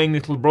annoying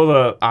little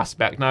brother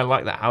aspect, and I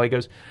like that. How he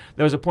goes.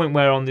 There was a point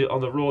where on the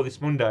Raw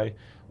this Monday,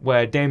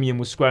 where Damien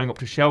was squaring up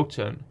to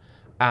Shelton,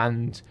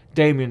 and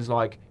Damien's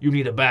like, "You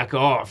need to back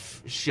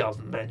off,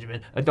 Shelton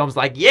Benjamin," and Dom's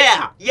like,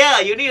 "Yeah,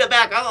 you need to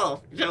back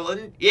off,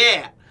 Shelton.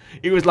 Yeah."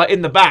 He was like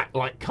in the back,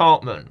 like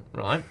Cartman,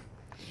 right?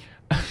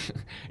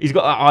 He's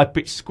got that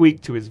high-pitched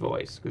squeak to his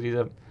voice because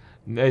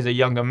he's a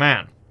younger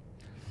man.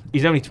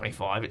 He's only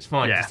 25. It's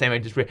fine. Yeah. He's the same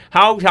age as Rhea.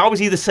 How is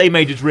he the same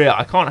age as Rhea?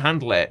 I can't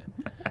handle it.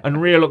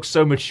 And Rhea looks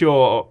so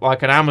mature,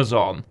 like an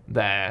Amazon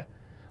there,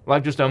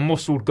 like just a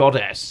muscled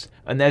goddess.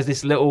 And there's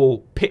this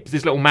little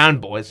man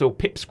boy, this little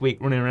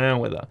pipsqueak running around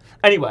with her.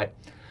 Anyway,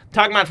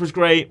 tag match was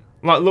great.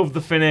 Like, loved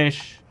the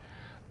finish.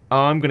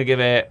 I'm gonna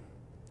give it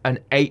an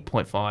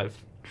 8.5,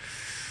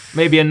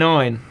 maybe a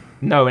 9.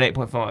 No, an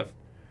 8.5.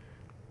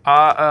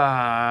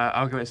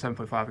 I'll give it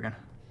 7.5 again.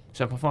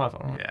 7.5.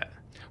 All right. Yeah.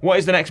 What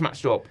is the next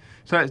match up?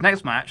 So its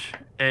next match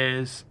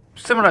is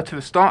similar to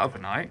the start of the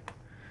night.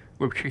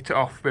 We've kicked it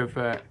off with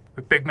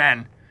big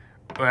men.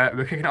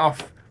 We're kicking it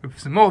off with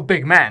some more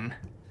big men.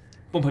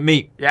 Bumping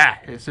meat. Yeah,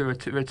 it's a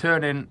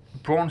returning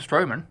Braun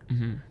Strowman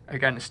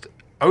against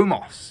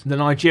Omos. The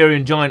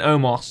Nigerian giant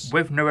Omos.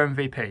 With no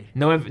MVP.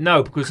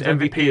 No, because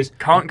MVP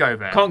can't go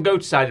there. Can't go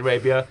to Saudi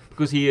Arabia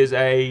because he is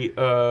I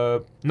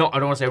don't want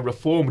to say a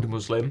reformed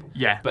Muslim.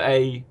 Yeah. But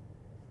he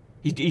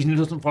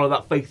doesn't follow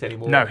that faith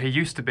anymore. No, he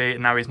used to be,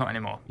 now he's not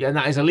anymore. Yeah, and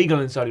that is illegal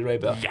in Saudi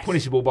Arabia. Yes.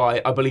 Punishable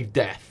by, I believe,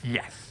 death.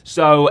 Yes.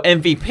 So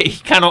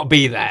MVP cannot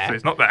be there. So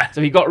he's not there.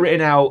 So he got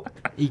written out.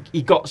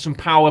 He got some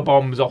power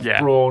bombs off Yeah.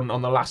 Braun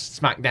on the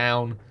last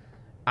SmackDown,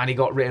 and he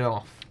got written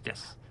off.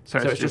 Yes. So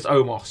it's just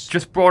Omos.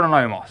 Just Braun and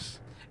Omos.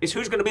 It's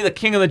who's going to be the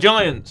king of the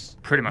giants.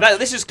 Pretty much.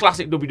 This is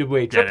classic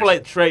WWE.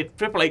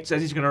 Triple H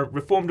says he's going to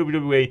reform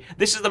WWE.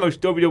 This is the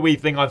most WWE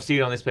thing I've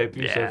seen on this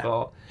pay-per-view so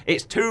far.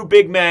 It's two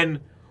big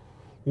men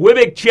with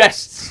big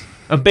chests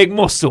and big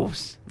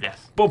muscles,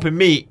 Yes. bumping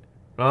meat,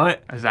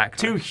 right?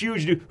 Exactly. Two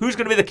huge dudes. Who's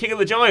going to be the king of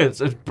the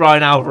giants, as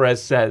Brian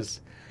Alvarez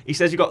says? He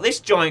says you've got this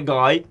giant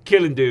guy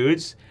killing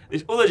dudes,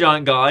 this other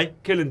giant guy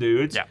killing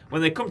dudes. Yeah.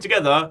 When they come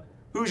together,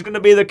 who's going to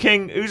be the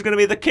king? Who's going to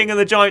be the king of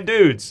the giant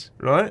dudes,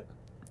 right?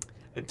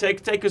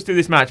 Take us through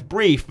this match.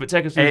 Brief, but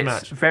take us through the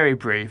match. It's very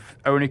brief.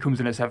 Only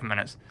comes in at 7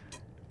 minutes.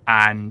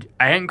 And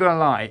I ain't gonna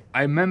lie,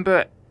 I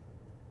remember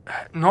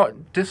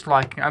not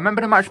disliking. I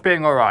remember the match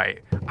being alright.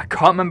 I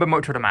can't remember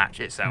much of the match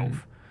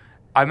itself.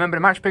 I remember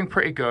the match being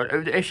pretty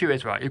good. The issue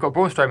is, right, you've got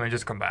Braun Strowman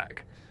just come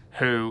back,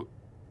 who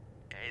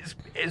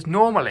is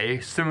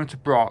normally similar to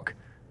Brock,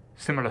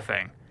 similar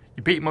thing.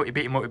 You beat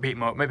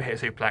him up, maybe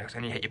hit a suplex,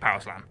 and you hit your power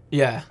slam.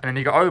 Yeah. And then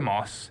you got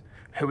Omos,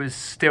 who is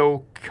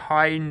still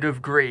kind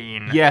of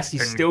green. Yes,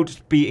 he's still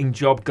just beating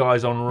job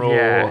guys on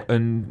Raw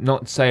and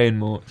not saying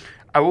much.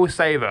 I will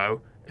say,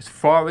 though, as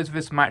far as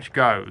this match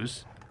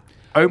goes,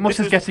 Omos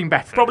is getting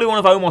better. Probably one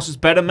of Omos's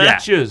better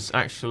matches,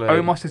 actually.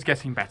 Omos is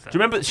getting better. Do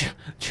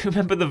you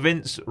remember the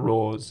Vince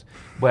Raws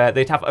where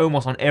they'd have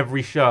Omos on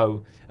every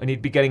show and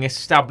he'd be getting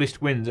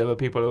established wins over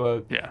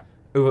people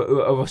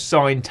who are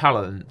signed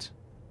talent?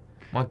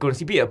 My goodness,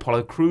 he beat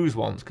Apollo Crews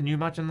once. Can you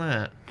imagine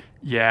that?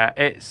 Yeah,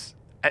 it's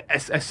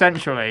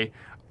essentially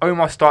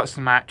Omos starts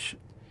the match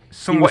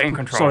somewhat in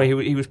control. Sorry,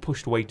 he was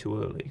pushed way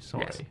too early.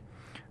 Sorry. Yes.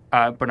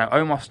 But no,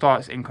 Omos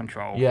starts in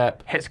control.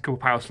 Yep. Hits a couple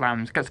power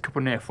slams, gets a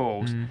couple near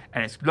falls, and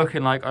it's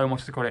looking like Omos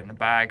has got it in the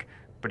bag,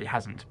 but he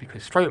hasn't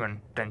because Strowman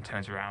then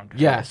turns around.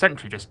 Yeah. And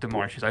essentially just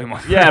demolishes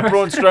Omos. Yeah,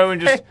 Braun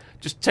Strowman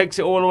just takes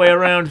it all the way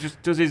around.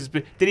 Just does his.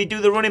 Did he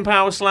do the running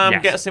power slam?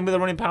 Yes. Gets him with a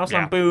running power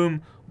slam. Yeah.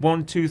 Boom.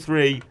 1, 2,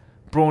 3.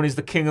 Braun is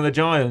the king of the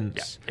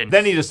giants. Yeah.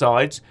 Then he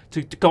decides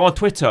to go on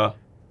Twitter,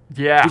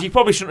 Yeah. which he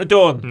probably shouldn't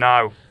have done.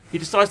 No. He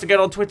decides to get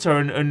on Twitter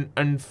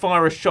and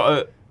fire a shot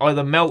at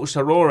either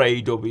Meltzer or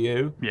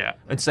AEW. Yeah.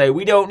 And say,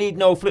 we don't need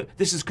no flip.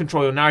 This is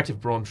control your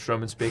narrative, Braun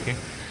Strowman speaking.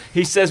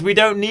 He says, we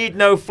don't need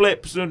no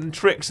flips and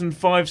tricks and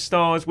 5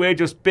 stars. We're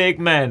just big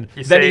men.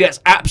 Then he gets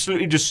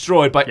absolutely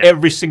destroyed by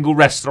every single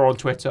wrestler on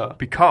Twitter.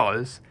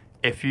 Because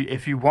if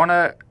you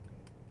wanna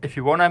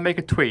make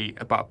a tweet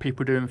about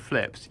people doing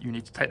flips, you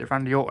need to take the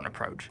Randy Orton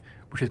approach,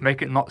 which is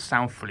make it not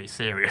sound fully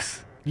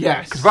serious.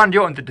 Yes. Because Randy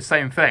Orton did the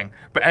same thing,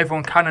 but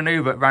everyone kind of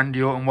knew that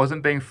Randy Orton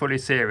wasn't being fully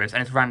serious,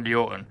 and it's Randy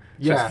Orton,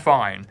 so it's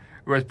fine.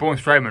 Whereas Braun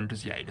Strowman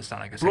does, he does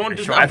sound like a Braun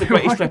doesn't have the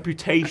greatest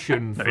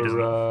reputation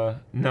for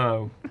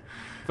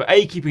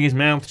A, keeping his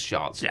mouth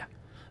shut,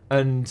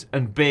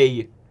 and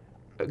B,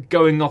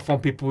 going off on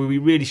people who he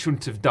really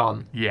shouldn't have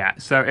done. Yeah,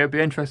 so it'll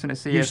be interesting to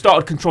see You've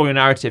started controlling your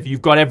narrative.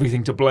 You've got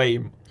everything to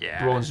blame.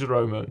 Yeah. Braun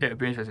Strowman. It'll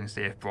be interesting to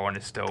see if Braun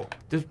is still.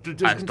 Does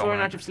control your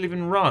narrative still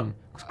even run?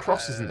 Because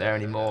Cross isn't there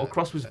anymore.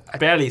 Cross was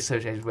barely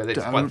associated with it,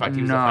 despite the fact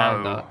he was the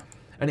founder.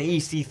 And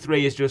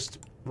EC3 is just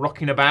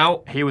rocking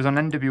about. He was on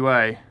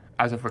NWA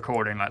as of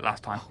recording, like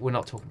last time. We're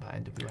not talking about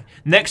NWA.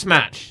 Next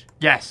match.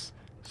 Yes.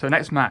 So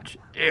next match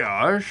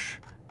is,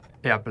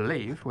 I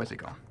believe, where's it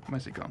gone?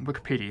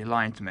 Wikipedia, you're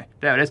lying to me.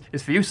 There it is.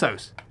 It's the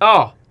Usos.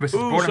 Oh, versus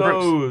Braun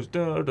and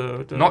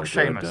Brooks. Not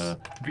Sheamus.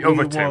 The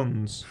other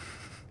two.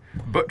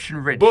 Butch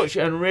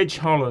and Ridge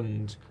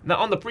Holland. Now,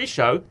 on the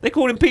pre-show, they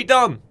called him Pete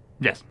Dunne.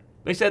 Yes.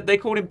 They said they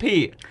called him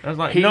Pete. I was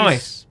like,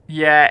 nice.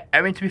 Yeah,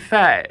 I mean, to be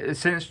fair,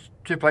 since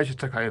Triple H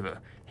took over,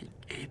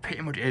 he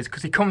pretty much is,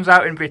 because he comes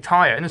out in the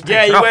attire and just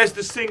takes it off. Wears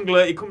the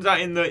singlet. He comes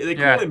out in the. They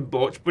call him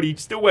Butch, but he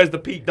still wears the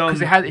Pete Dunne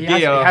gear. He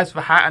has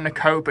the hat and the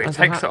coat, but he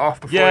takes it off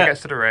before he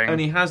gets to the ring.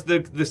 And he has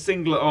the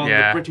singlet on,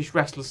 the British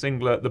wrestler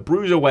singlet, the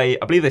Bruiserweight.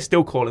 I believe they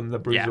still call him the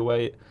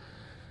Bruiserweight.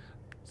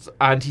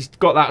 And he's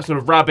got that sort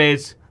of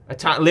rabid,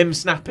 limb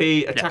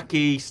snappy,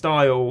 attacky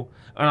style.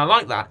 And I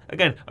like that.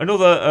 Again,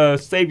 another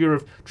saviour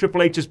of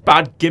Triple H's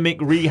bad gimmick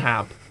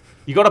rehab.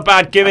 You got a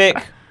bad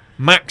gimmick,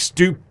 Max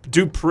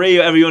Dupree,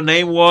 whatever your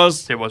name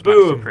was. It was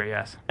Boom. Max Dupree,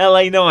 yes.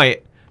 LA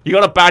Knight. You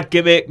got a bad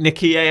gimmick,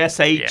 Nikki ASH.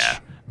 Yeah.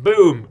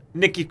 Boom.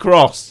 Nikki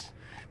Cross.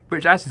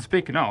 Which, actually,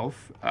 speaking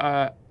of,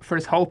 for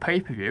this whole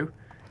pay-per-view,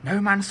 no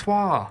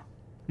Mansoor.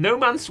 No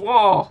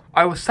Mansoor.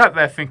 I was sat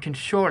there thinking,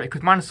 surely,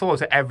 because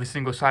Mansoor's at every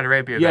single Saudi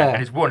Arabia event, and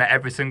he's won at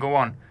every single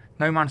one.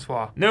 No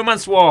Mansoor. No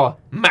Mansoor.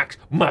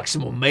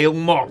 Maximum male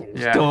models.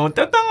 Yeah. Dun,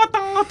 dun, dun,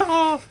 dun,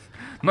 dun.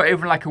 Not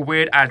even like a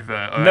weird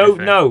advert or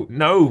anything.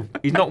 No.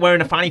 He's not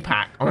wearing a fanny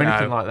pack or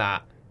anything like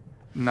that.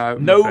 No.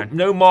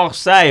 No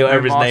Marseille,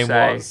 whatever his name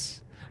Marseille.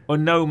 was. Or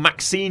no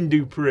Maxine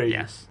Dupree.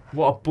 Yes.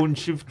 What a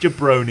bunch of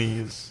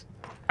jabronis.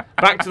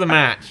 Back to the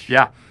match.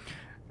 Yeah.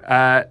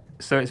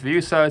 So it's the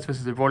Usos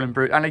versus the Royal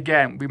Brute. And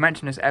again, we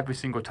mention this every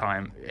single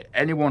time.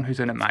 Anyone who's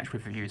in a match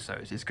with the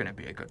Usos is going to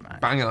be a good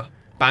match.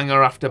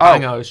 Banger after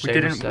banger. We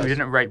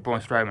didn't rate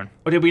Braun Strowman.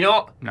 Oh, did we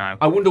not? No.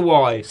 I wonder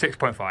why.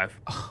 6.5.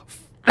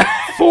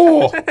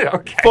 4.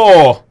 Okay.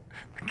 4.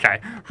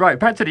 Okay. Right,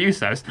 back to the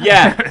Usos.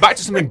 Yeah, back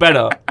to something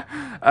better.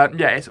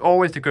 It's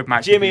always a good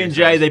match. Jimmy and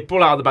Jay, they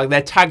pull out of the bag.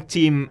 They're tag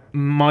team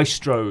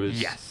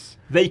maestros. Yes.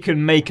 They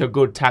can make a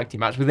good tag team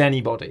match with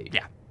anybody.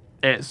 Yeah.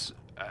 It's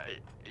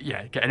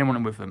Yeah, get anyone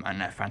in with them,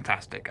 and they're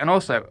fantastic. And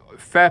also,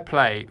 fair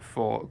play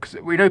for... Because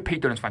we know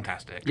Pete Dunne's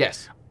fantastic.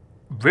 Yes.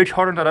 Ridge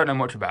Holland I don't know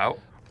much about,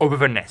 other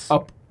than this.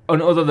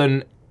 And other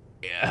than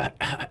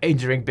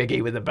injuring Big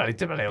E with a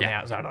belly-to-belly on the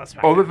outside of the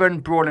SmackDown. Other than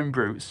Brawling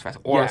Brutes, that's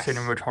all I've seen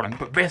in Ridge Holland.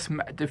 But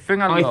the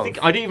thing I love...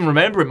 I didn't even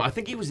remember him. I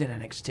think he was in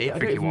NXT. I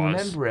don't even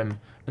remember him.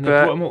 And they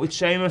brought him up with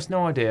Sheamus,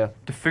 no idea.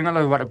 The thing I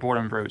love about the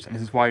Brawling Brutes, and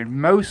this is why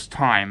most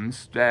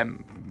times they're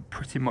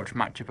pretty much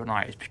match of the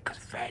night, is because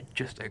they're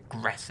just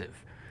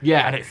aggressive.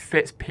 Yeah. And it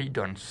fits Pete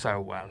Dunne so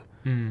well.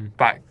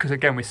 But because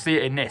again, we see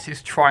it in this.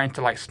 He's trying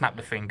to like snap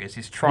the fingers.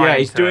 He's trying. Yeah,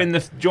 he's doing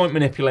the joint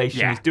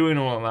manipulation. Yeah. He's doing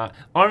all of that.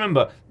 I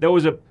remember there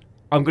was a.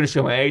 I'm going to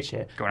show my age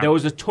here. There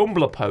was a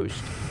Tumblr post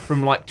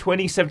from like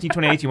 2017,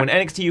 2018 when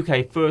NXT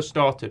UK first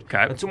started,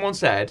 and someone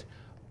said,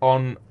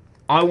 "I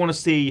want to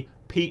see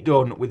Pete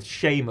Dunne with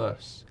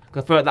Sheamus."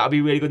 Because I felt that'd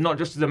be really good, not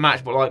just as a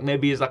match, but like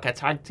maybe as like a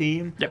tag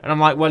team. Yep. And I'm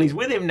like, well, he's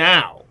with him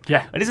now.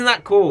 Yeah. And isn't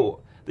that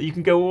cool that you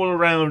can go all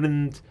around,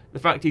 and the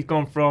fact he's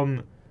gone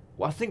from.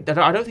 Well,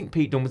 I don't think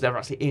Pete Dunne was ever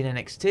actually in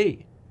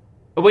NXT.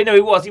 Oh wait, no,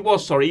 he was. He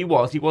was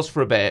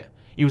for a bit.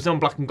 He was on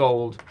Black and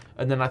Gold,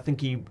 and then I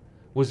think he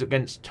was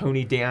against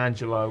Tony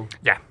D'Angelo.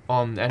 Yeah.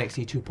 On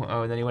NXT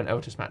 2.0, and then he went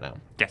over to SmackDown.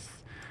 Yes.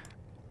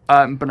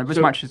 But no, this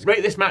match is...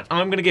 Rate this match.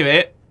 I'm going to give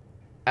it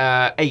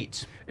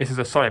 8. This is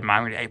a solid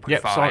man. We get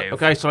 8.5. Yep,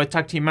 okay, solid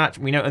tag team match.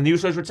 We know, and the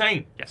Usos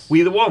retain. Yes.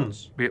 We are the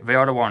ones. They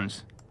are the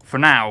ones. For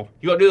now.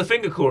 You got to do the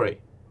finger,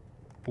 Corey.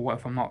 But what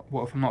if I'm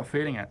not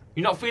feeling it?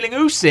 You're not feeling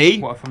Usi?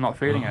 What if I'm not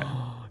feeling it?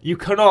 You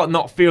cannot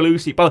not feel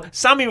Usi. But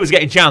Sammy was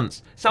getting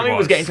chants. Sammy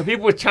was getting... So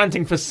people were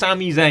chanting for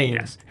Sami Zayn.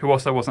 Yes. Who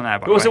also wasn't there,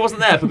 by the way. Who also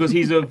wasn't there because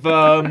he's of...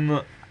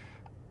 No.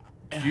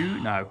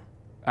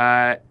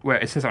 Well,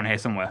 it says on here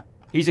somewhere.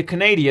 He's a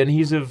Canadian.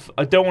 He's of...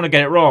 I don't want to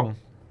get it wrong.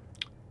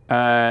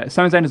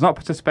 Sami Zayn does not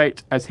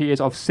participate as he is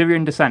of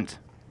Syrian descent.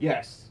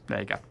 Yes.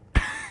 There you go.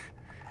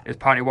 It's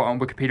apparently what on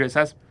Wikipedia it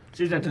says.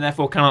 Syrian descent and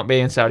therefore cannot be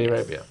in Saudi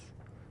Arabia.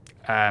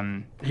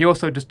 He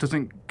also just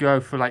doesn't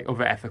go for like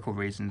other ethical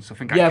reasons. I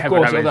think of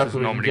course, Owens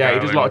doesn't normally he go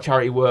does a lot of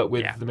charity work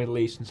with the Middle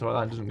East and so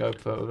like that. Doesn't go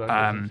for other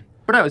reasons.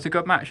 But no, it's a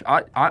good match.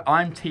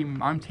 I'm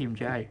team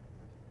J.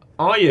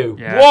 Are you?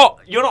 Yeah. What?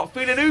 You're not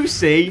feeling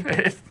Usi?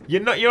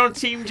 You're on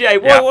Team J.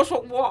 What?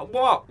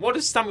 Yeah. What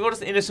does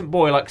the innocent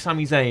boy like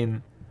Sami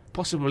Zayn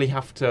possibly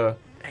have to?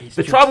 The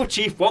just... tribal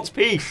chief wants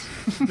peace.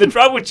 The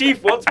tribal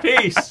chief wants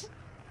peace.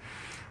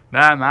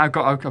 Nah, man, I've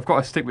got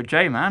to stick with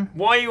Jay, man.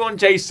 Why are you on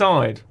Jay's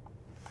side?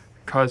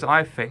 Because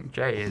I think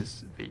Jay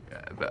is the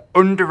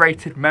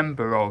underrated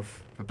member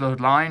of the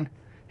Bloodline.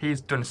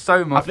 He's done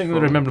so much. I think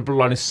the remember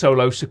Bloodline is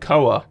Solo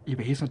Sikoa. Yeah,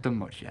 but he's not done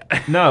much yet.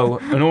 No,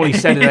 and all he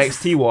said in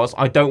NXT was,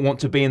 "I don't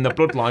want to be in the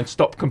Bloodline.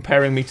 Stop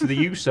comparing me to the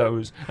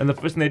Usos." And the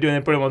first thing they do when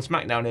they put him on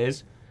SmackDown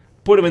is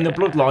put him in the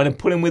Bloodline and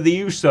put him with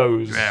the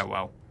Usos. Yeah,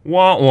 well.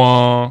 Wah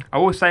wah. I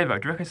will say though,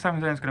 do you reckon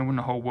Sami Zayn's going to win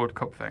the whole World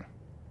Cup thing?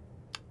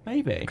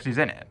 Maybe. Because he's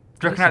in it.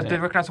 Do you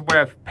reckon that's a way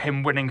of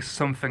him winning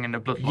something in the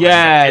Bloodline?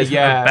 Yeah, Isn't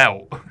a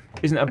belt.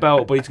 Isn't a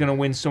belt, but he's going to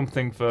win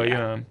something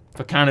for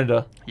for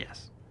Canada.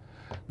 Yes.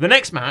 The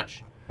next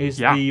match is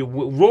the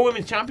Raw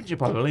Women's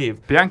Championship, I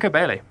believe. Bianca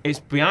Bailey. It's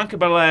Bianca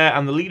Belair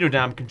and the leader of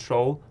Damage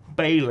Control,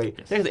 Bailey.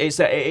 Yes. It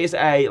is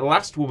a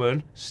last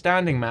woman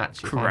standing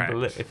match,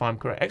 if I'm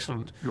correct.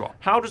 Excellent. You are.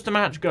 How does the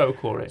match go,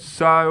 Corey?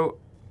 So,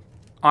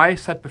 I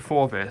said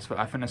before this, but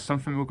I think there's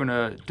something we're going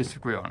to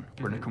disagree on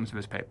when it comes to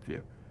this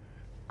pay-per-view.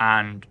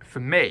 And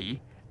for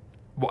me,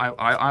 what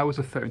I was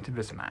referring to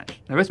this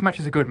match. Now, this match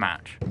is a good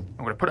match. I'm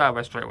going to put it out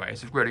there straight away.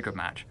 It's a really good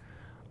match.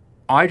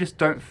 I just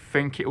don't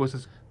think it was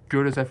as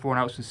good as everyone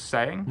else was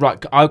saying.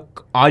 Right.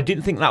 I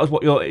didn't think that was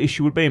what your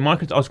issue would be. I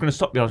was going to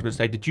stop you. I was going to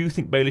say, did you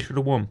think Bailey should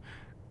have won?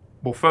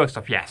 Well, first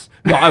off, yes.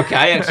 Right,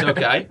 okay, excellent,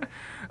 okay.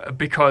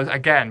 Because,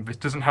 again, this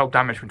doesn't help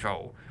Damage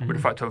Control. With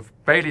the fact of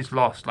Bailey's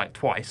lost, like,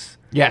 twice.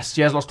 Yes,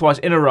 she has lost twice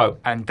in a row.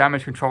 And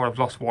Damage Control have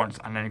lost once,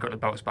 and then he got the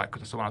belts back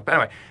because of someone else. But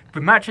anyway, the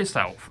match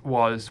itself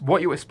was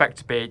what you expect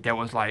to be. There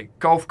was, like,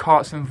 golf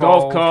carts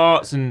involved. Golf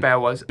carts and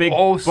there was big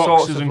all boxes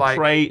sorts of, and like,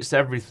 crates,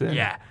 everything.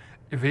 Yeah.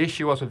 The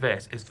issue was with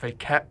this is they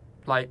kept,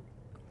 like,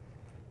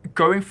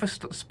 going for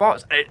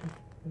spots. It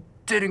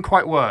didn't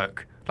quite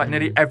work, like,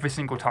 nearly every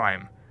single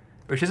time.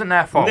 Which isn't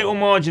their fault. A little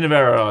margin of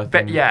error, I think.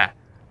 But yeah,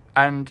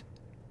 and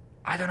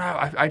I don't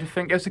know. I just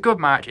think it was a good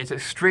match. It's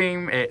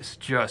extreme. It's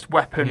just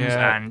weapons,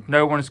 and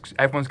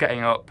everyone's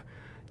getting up.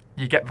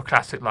 You get the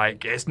classic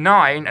like it's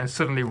 9, and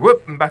suddenly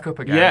whoop and back up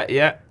again. Yeah,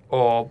 yeah.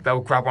 Or they'll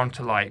grab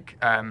onto like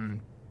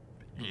one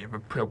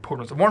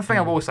thing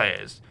I will say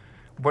is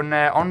when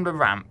they're on the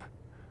ramp,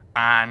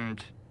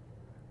 and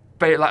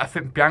I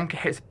think Bianca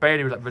hits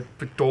Bailey with like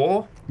the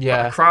door.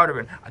 Yeah. Like, the crowd are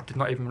in. I did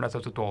not even realize there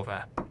was a door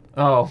there.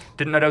 Oh.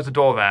 Didn't know there was a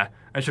door there.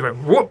 And she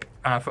went, whoop!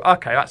 And I thought,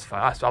 okay, that's fair.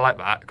 I like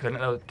that. Because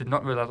I did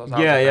not realise that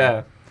was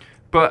yeah.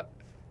 But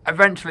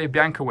eventually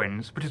Bianca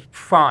wins, which is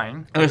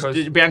fine.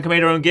 Bianca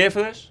made her own gear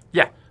for this?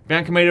 Yeah.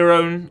 Bianca made her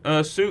own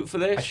suit for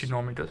this. As she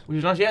normally does. Which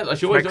is nice, yeah, as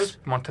she always does.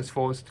 Montez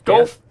Ford's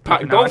Golf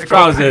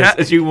trousers,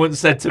 as you once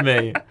said to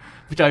me,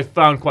 which I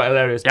found quite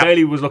hilarious. Yep.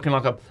 Bailey was looking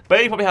like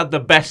Bailey probably had the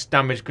best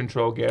damage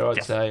control gear,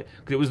 I'd say,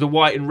 because it was the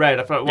white and red.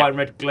 I felt like white and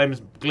red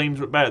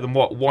gleams better than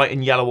what white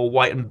and yellow or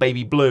white and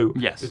baby blue.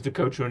 Yes, as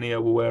Dakota and Io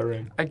were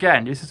wearing.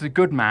 Again, this is a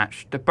good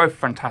match. They're both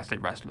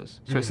fantastic wrestlers,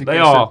 so it's they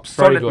are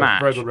solid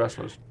match. Very good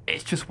wrestlers.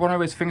 It's just one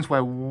of those things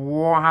where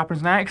what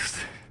happens next?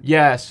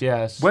 Yes.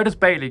 Where does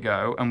Bailey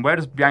go, and where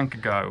does Bianca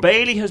go?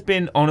 Bailey has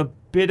been on a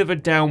bit of a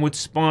downward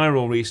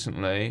spiral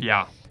recently.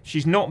 Yeah.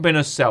 She's not been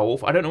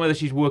herself. I don't know whether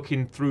she's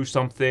working through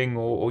something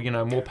or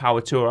more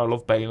power to her. I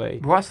love Bailey.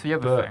 Well, that's the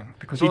other thing.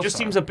 Because she just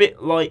seems a bit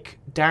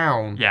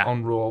down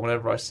on Raw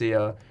whenever I see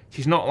her.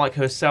 She's not like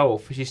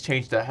herself. She's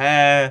changed her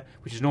hair,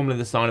 which is normally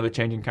the sign of a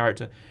changing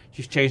character.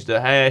 She's changed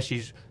her hair.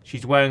 She's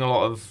wearing a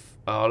lot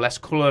of less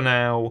colour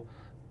now,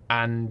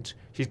 and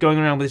she's going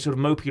around with this sort of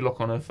mopey look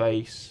on her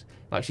face.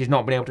 Like she's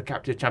not been able to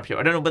capture the championship.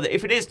 I don't know whether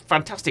if it is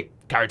fantastic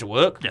character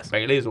work. Yes.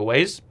 Bailey as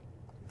always.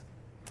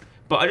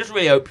 But I just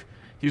really hope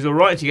she's all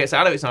right. She gets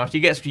out of it somehow.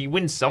 She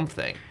wins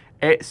something.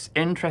 It's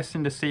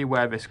interesting to see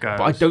where this goes.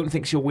 But I don't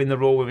think she'll win the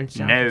Raw Women's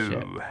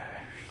Championship. No.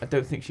 I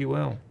don't think she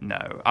will.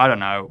 No, I don't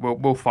know.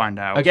 We'll find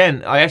out.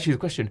 Again, I asked you the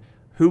question: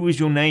 who was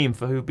your name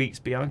for who beats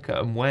Bianca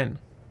and when?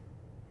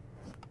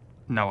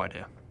 No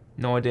idea.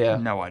 No idea.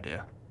 No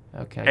idea.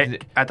 Okay.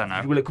 I don't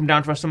know. Will it come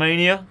down to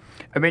WrestleMania?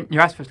 I mean, you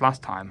asked for this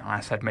last time, and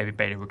I said maybe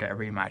Bailey would get a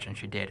rematch, and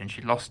she did, and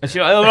she lost. And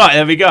all right,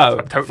 there we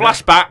go. So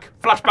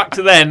Flashback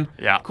to then.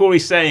 Yeah.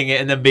 Corey's saying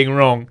it and then being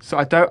wrong. So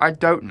I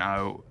don't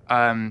know.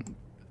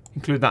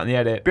 Include that in the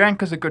edit.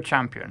 Bianca's a good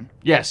champion.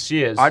 Yes,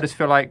 she is. I just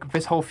feel like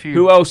this whole feud.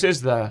 Who else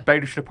is there?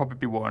 Bailey should have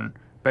probably won.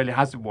 Bailey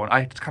hasn't won.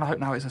 I just kind of hope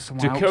now it's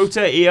someone else.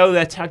 Dakota, Io,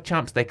 they're tag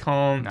champs. They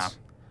can't. No.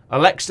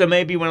 Alexa,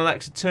 maybe when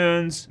Alexa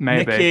turns.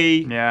 Maybe.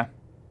 Nikki. Yeah.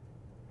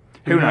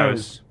 Who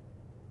knows?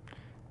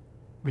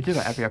 We do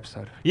that every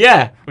episode.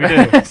 Yeah, we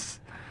do.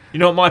 You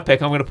know what my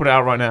pick? I'm going to put it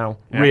out right now.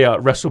 Yeah. Rhea,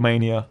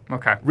 WrestleMania.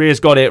 Okay.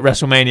 Rhea's got it,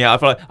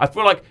 WrestleMania. I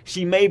feel like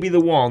she may be the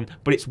one,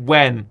 but it's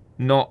when,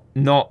 not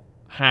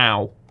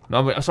how.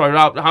 No, sorry,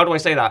 how do I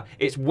say that?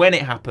 It's when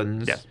it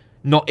happens,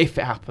 not if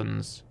it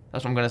happens.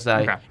 That's what I'm going to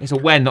say. Okay. It's a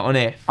when, not an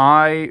if.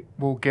 I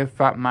will give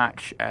that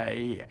match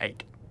a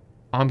 8.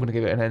 I'm going to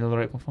give it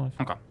another 8.5.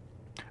 Okay.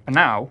 And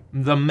now,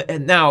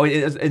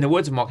 in the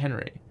words of Mark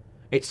Henry,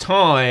 it's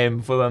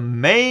time for the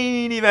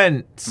main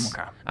event.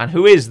 Okay. And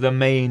who is the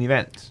main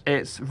event?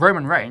 It's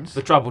Roman Reigns.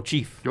 The tribal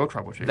chief. Your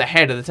tribal chief. The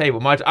head of the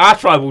table. Our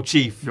tribal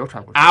chief. Your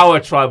tribal chief.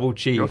 Our tribal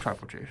chief. Your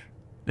tribal chief.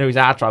 No, he's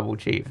our tribal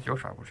chief. It's your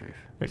tribal chief.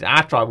 It's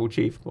our tribal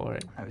chief, Corey.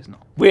 No, he's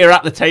not. We're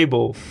at the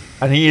table,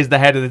 and he is the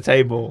head of the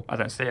table. I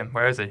don't see him.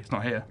 Where is he? He's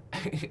not here.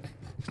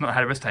 He's not the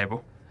head of this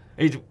table.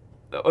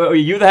 Are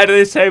you the head of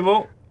this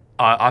table?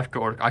 I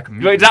can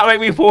mute you. Does that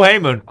make me Paul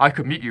Heyman? I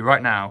could mute you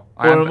right now.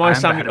 Or am I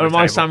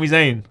Sami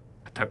Zayn?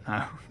 I don't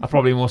know. I'm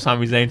probably more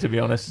Sami Zayn, to be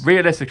honest.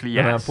 Realistically,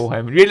 yes. I am Paul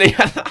Heyman. Really?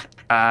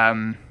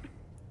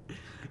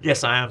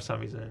 Yes, I am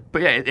Sami Zayn.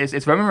 But yeah,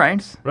 it's Roman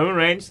Reigns. Roman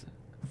Reigns.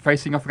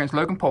 Facing off against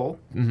Logan Paul.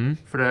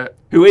 Mm-hmm.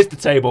 Who is the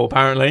table,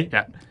 apparently.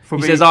 Yeah.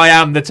 He says, I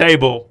am the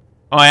table.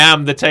 I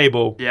am the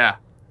table. Yeah.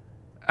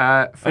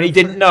 And he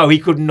didn't know. He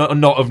could not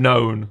have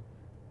known.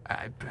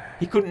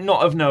 He could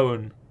not have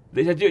known.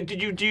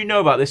 Do you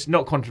know about this?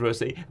 Not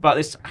controversy, about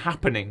this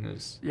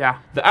happenings. Yeah.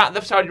 At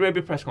the Saudi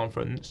Arabia press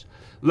conference,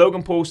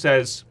 Logan Paul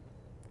says,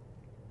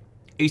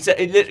 he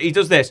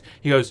does this.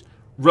 He goes,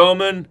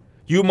 Roman,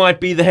 you might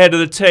be the head of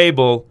the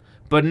table,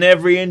 but in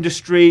every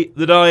industry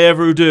that I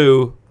ever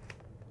do,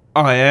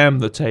 I am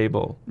the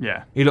table.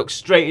 Yeah. He looks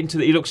straight into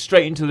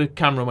the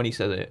camera when he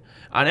says it.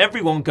 And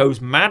everyone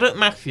goes mad at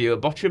Matthew at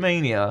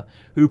Botchamania,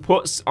 who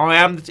puts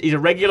he's a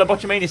regular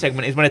Botchamania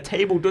segment, is when a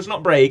table does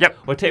not break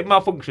or a table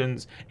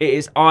malfunctions, it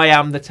is I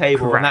am the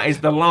table. Correct. And that is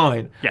the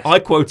line. Yes. I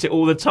quote it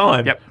all the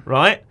time. Yep.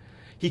 Right?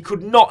 He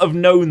could not have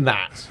known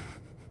that.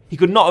 He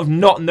could not have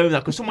not known that,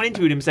 because someone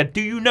interviewed him and said,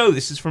 do you know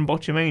this is from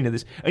Botchamania?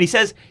 And he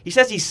says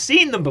he's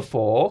seen them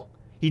before,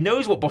 he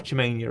knows what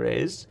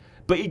Botchamania is,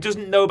 but he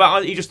doesn't know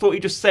about it. He just thought he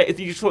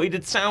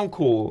did sound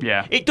cool.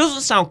 Yeah. It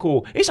doesn't sound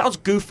cool. It sounds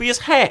goofy as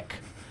heck.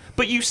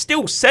 But you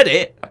still said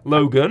it,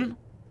 Logan.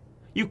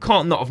 You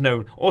can't not have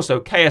known. Also,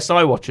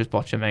 KSI watches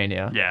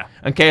Botchamania. Yeah.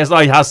 And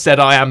KSI has said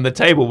I am the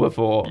table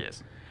before.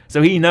 Yes.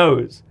 So he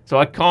knows. So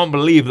I can't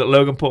believe that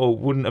Logan Paul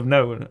wouldn't have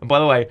known. And by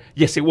the way,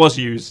 yes, it was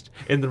used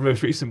in the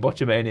most recent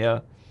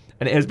Botchamania.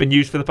 And it has been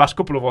used for the past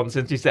couple of ones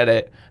since he said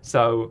it.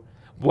 So,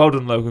 well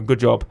done, Logan. Good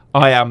job.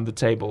 I am the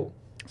table.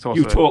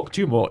 You talk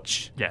too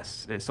much.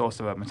 Yes, it's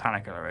also a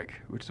Metallica lyric,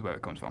 which is where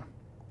it comes from.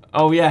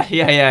 Oh, yeah.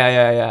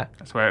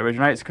 That's where it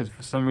originates, because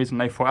for some reason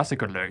they thought that's a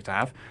good lyric to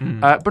have.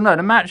 But no,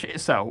 the match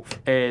itself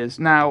is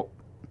now...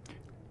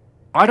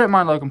 I don't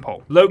mind Logan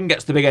Paul. Logan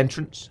gets the big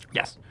entrance.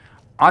 Yes.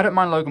 I don't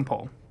mind Logan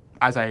Paul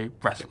as a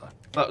wrestler.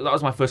 That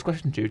was my first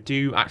question to you. Do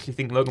you actually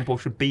think Logan Paul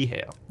should be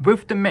here?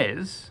 With The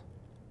Miz,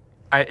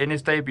 in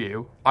his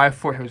debut, I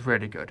thought he was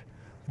really good.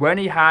 When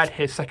he had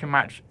his second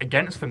match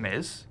against The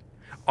Miz,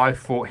 I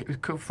thought,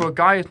 for a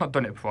guy who's not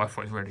done it before, I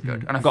thought he was really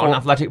good. And I Got thought, an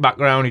athletic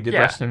background. He did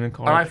wrestling in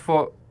college. And I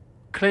thought,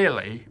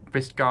 clearly,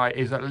 this guy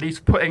is at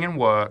least putting in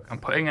work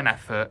and putting in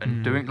effort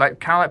and doing, kind of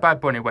like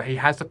Bad Bunny, where he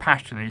has the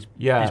passion and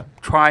he's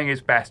trying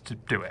his best to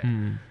do it.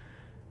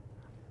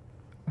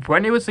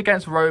 When he was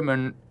against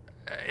Roman,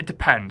 it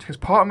depends, because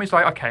part of me is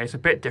like, okay, it's a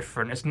bit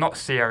different. It's not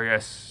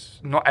serious.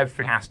 Not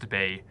everything has to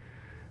be.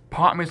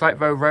 Part of me is like,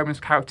 though, Roman's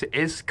character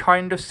is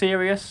kind of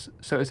serious,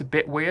 so it's a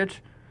bit weird.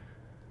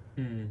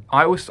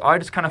 I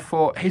just kind of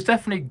thought he's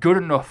definitely good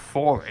enough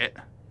for it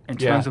in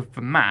terms of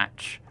the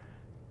match.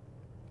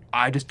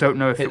 I just don't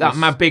know if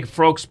that big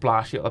frog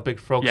splash, a big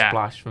frog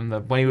splash from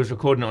when he was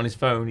recording it on his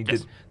phone.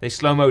 They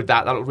slow-moed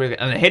that. That looked really good,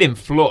 and it hit him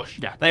flush.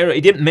 Yeah, he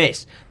didn't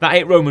miss. That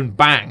hit Roman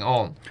bang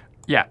on.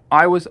 Yeah,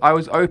 I was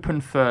open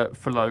for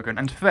Logan,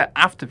 and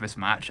after this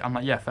match, I'm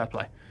like, yeah, fair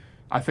play.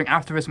 I think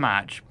after this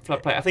match, fair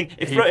play. I think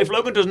if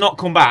Logan does not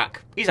come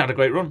back, he's had a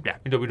great run.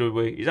 In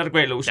WWE, he's had a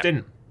great little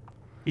stint.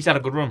 He's had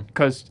a good run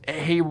because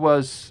he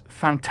was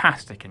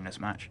fantastic in this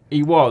match.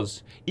 He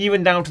was,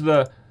 even down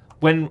to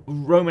when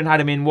Roman had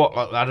him in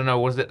I don't know,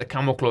 was it the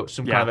camel clutch,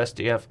 some kind of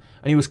STF,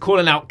 and he was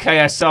calling out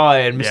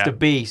KSI and Mr.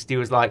 Beast. He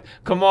was like,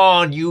 "Come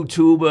on,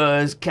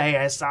 YouTubers,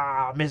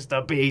 KSI,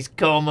 Mr. Beast,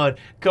 come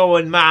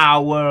on my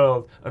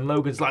world." And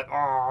Logan's like,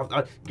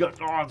 I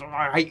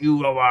hate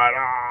you, Roman.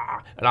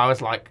 And I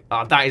was like,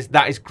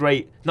 that is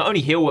great. Not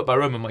only heel work by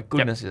Roman, my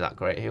goodness, is that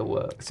great heel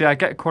work. See, I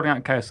get calling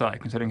out KSI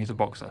considering he's a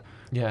boxer.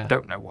 Yeah. I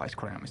don't know why he's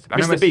calling out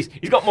Mr. Beast.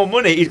 He's got more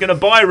money. He's going to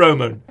buy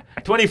Roman.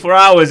 24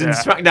 hours in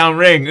SmackDown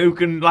ring. Who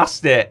can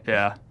last it?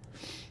 Yeah.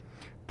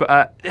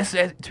 But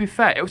to be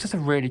fair, it was just a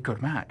really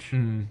good match.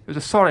 It was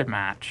a solid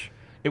match.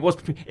 It was.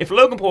 If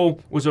Logan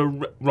Paul was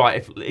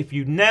if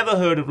you never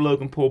heard of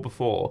Logan Paul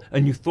before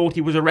and you thought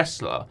he was a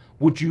wrestler,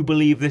 would you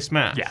believe this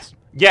match? Yes.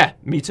 Yeah,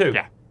 me too.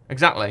 Yeah.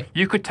 Exactly.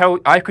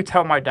 I could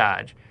tell my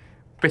dad,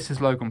 this is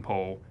Logan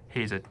Paul.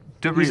 He's a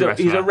wrestler.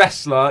 He's a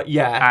wrestler,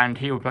 yeah. And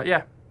he would be like,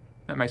 yeah.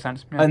 That makes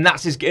sense. Yeah. And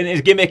that's his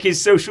gimmick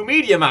is social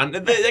media, man.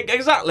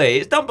 Exactly.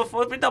 It's done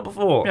before. It's been done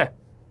before. Yeah.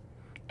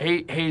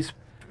 He's,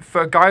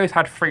 for a guy who's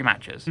had 3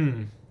 matches,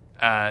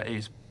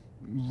 he's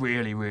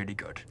really, really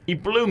good. He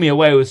blew me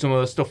away with some of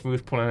the stuff he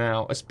was pulling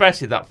out,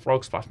 especially that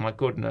frog splash, my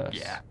goodness.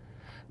 Yeah.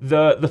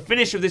 The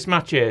finish of this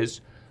match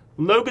is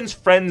Logan's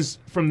friends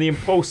from the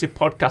Impulsive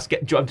podcast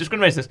get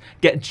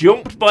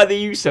jumped by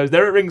the Usos.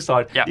 They're at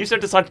ringside. Yep. The Usos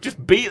decide to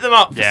just beat them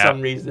up for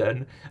some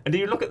reason. And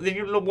did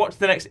you watch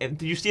the next?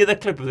 Did you see the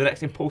clip of the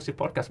next Impulsive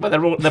podcast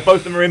where both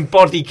of them are in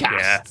body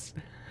casts?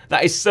 Yeah.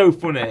 That is so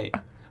funny.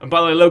 And by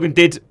the way, Logan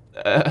did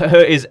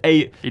hurt his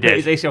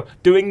ACL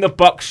doing the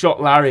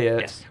buckshot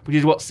lariat, which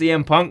is what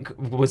CM Punk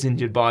was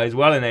injured by as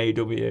well in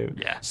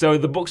AEW. Yeah. So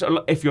the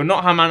buckshot, if you're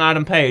not Haman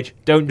Adam Page,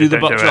 don't do the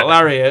buckshot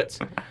lariat.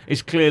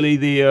 It's clearly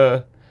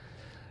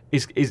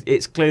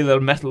it's clearly the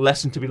metal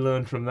lesson to be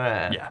learned from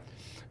there. Yeah.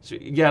 So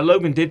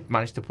Logan did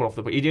manage to pull off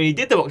he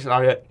did the buckshot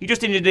lariat. He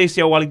just injured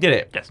ACL while he did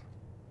it. Yes.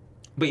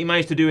 But he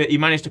managed to do it. He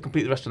managed to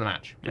complete the rest of the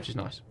match, which is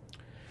nice.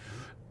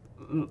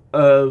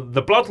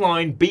 The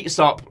Bloodline beats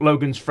up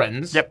Logan's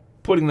friends. Yep.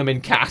 Putting them in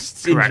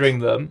casts, injuring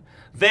them.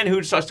 Then who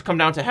decides to come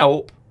down to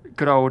help?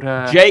 Good old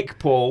Jake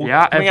Paul.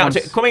 Yeah,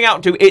 coming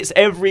out to It's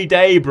Every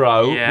Day,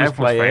 Bro. Yeah, was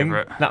playing.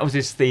 Favorite. That was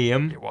his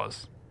theme. It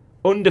was.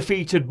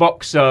 Undefeated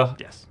boxer.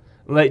 Yes.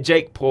 Like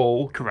Jake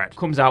Paul. Correct.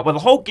 Comes out. Well, the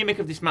whole gimmick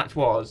of this match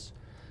was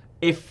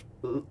if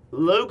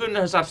Logan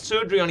has had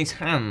surgery on his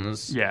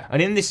hands. Yeah.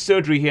 And in this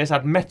surgery, he has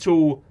had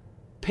metal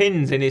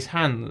pins in his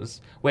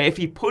hands where if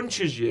he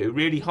punches you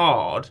really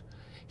hard,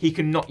 he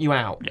can knock you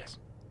out. Yes.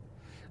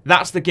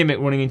 That's the gimmick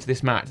running into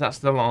this match. That's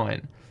the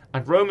line.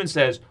 And Roman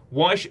says,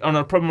 on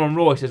a problem on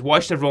Raw, he says, why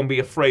should everyone be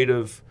afraid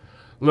of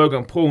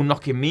Logan Paul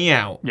knocking me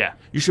out? Yeah.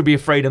 You should be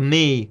afraid of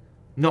me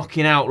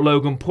knocking out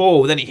Logan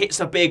Paul. Then he hits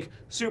a big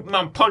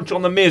Superman punch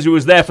on the Miz, who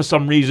was there for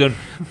some reason,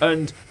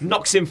 and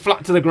knocks him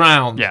flat to the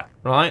ground. Yeah.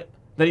 Right?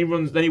 Then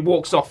he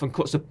walks off and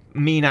cuts a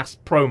mean-ass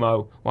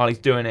promo while he's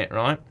doing it,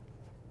 right?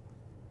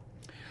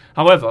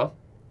 However,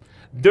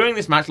 during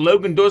this match,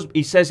 Logan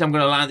says, I'm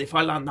going to land, if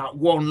I land that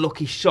one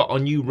lucky shot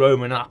on you,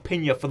 Roman, and I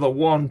pin you for the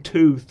 1,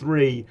 2,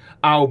 3,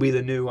 I'll be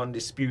the new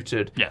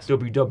undisputed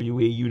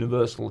WWE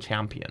Universal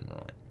Champion.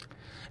 Right?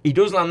 He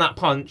does land that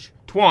punch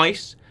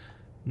twice.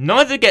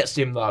 Neither gets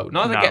him, though.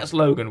 Neither gets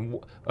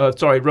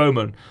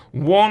Roman.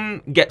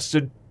 One gets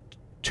a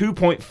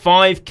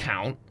 2.5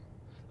 count,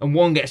 and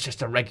one gets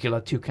just a regular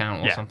 2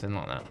 count or something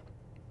like that.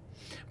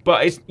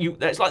 But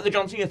it's like the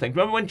John Cena thing.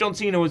 Remember when John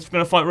Cena was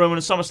going to fight Roman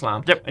at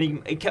SummerSlam? Yep.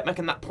 And he kept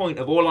making that point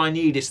of all I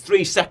need is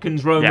 3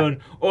 seconds, Roman.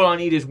 Yep. All I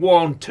need is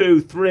 1,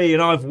 2, 3,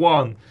 and I've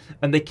won.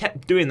 And they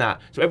kept doing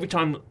that. So every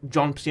time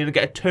John Cena would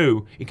get a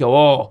 2, he'd go,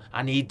 oh,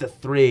 I need the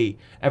 3.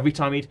 Every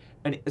time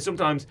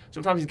sometimes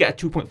he'd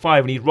get a 2.5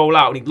 and he'd roll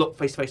out and he'd look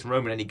face to face with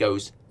Roman and he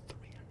goes,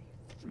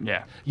 3.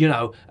 Yeah. You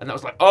know, and that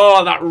was like,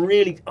 I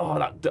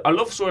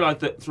love storylines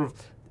that sort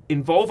of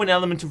involve an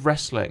element of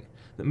wrestling.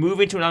 move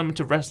into an element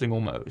of wrestling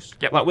almost,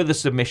 Yep. like with a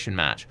submission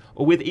match,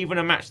 or with even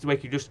a match where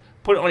you just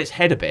put it on its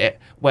head a bit,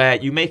 where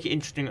you make it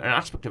interesting, an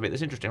aspect of it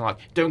that's interesting, like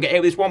don't get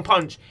hit with this one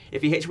punch.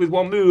 If he hits you with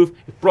one move,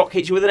 if Brock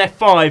hits you with an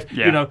F5,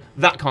 Yeah. you know,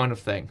 that kind of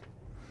thing.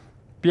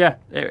 Yeah,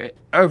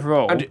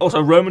 overall. And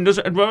also Roman does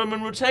it, and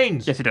Roman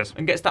retains. Yes, he does.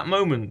 And gets that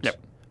moment Yep.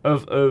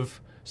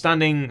 of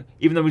standing,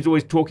 even though he was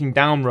always talking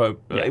down Yeah.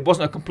 it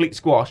wasn't a complete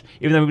squash,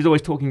 even though he was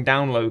always talking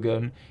down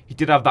Logan, he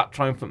did have that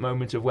triumphant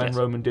moment of when Yes.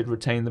 Roman did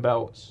retain the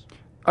belts.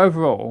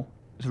 Overall,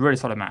 it's a really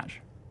solid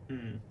match.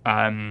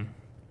 I'd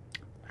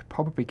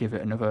probably give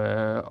it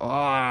another...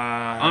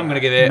 I'm going to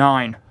give it...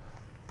 9.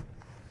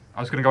 I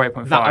was going to go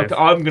 8.5.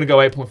 I'm going to go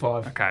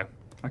 8.5. Okay.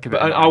 I'll give it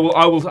But a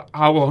 9.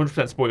 I will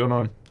 100% support your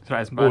 9. So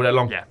that is all day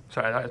long. Yeah,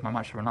 so that is my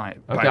match of the night.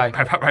 Okay.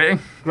 By that rating.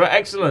 Great,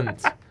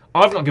 excellent.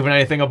 I've not given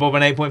anything above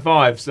an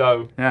 8.5,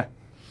 so... Yeah.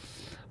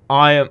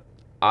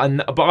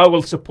 but I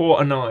will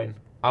support a 9.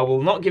 I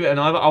will not give it a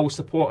 9, but I will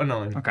support a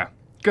 9. Okay.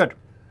 Good.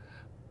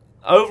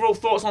 Overall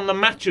thoughts on the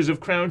matches of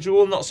Crown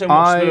Jewel? Not so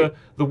much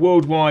the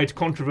worldwide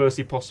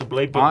controversy,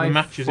 possibly, but the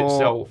matches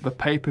itself. The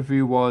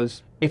pay-per-view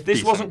was... If this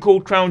decent. wasn't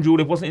called Crown Jewel,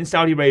 if it wasn't in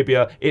Saudi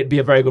Arabia, it'd be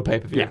a very good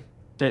pay-per-view.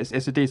 Yeah.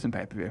 It's a decent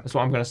pay-per-view. That's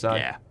what I'm going to say.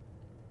 Yeah.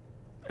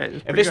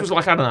 If this was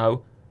like, I don't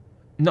know,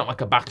 not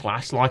like a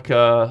Backlash, like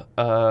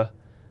a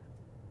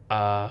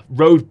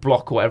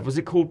Roadblock or whatever. Was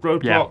it called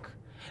Roadblock? Yeah.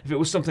 If it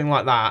was something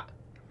like that,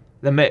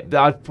 then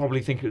I'd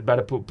probably think it was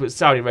better. But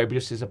Saudi Arabia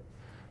just is a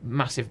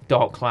massive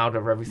dark cloud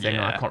over everything,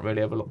 and I can't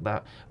really overlook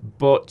that.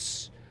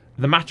 But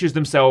the matches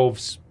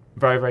themselves,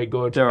 very, very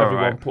good. They're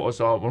Everyone alright. put us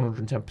on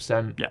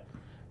 110%. Yeah.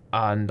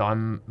 And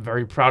I'm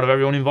very proud of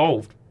everyone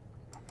involved.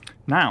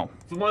 Now,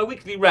 For my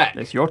weekly rec,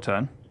 it's your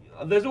turn.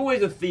 there's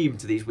always a theme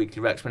to these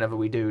weekly recs whenever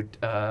we do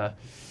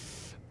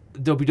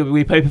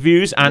WWE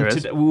pay-per-views, and There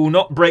is. we will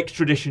not break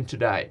tradition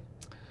today.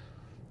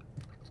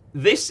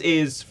 This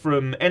is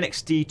from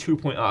NXT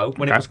 2.0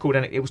 when it Okay. was called.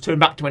 It was turned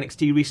back to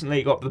NXT recently.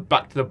 It got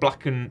back to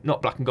the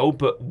not black and gold,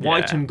 but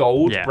white Yeah. and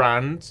gold Yeah.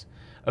 brand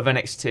of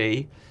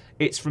NXT.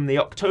 It's from the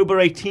October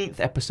 18th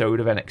episode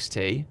of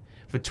NXT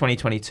for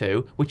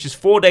 2022, which is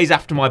 4 days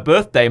after my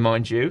birthday,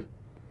 mind you.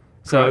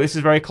 So Correct. this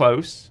is very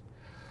close.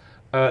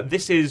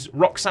 This is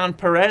Roxanne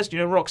Perez. Do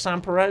you know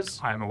Roxanne Perez?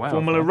 I am aware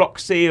Formula of her.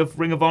 Roxy of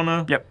Ring of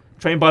Honor. Yep.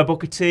 Trained by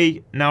Booker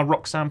T. Now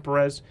Roxanne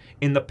Perez.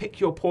 In the Pick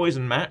Your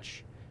Poison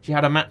match, she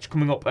had a match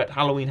coming up at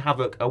Halloween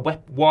Havoc, a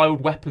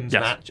Wild Weapons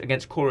Yes. match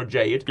against Cora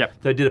Jade. Yep.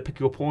 They did a Pick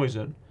Your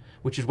Poison,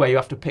 which is where you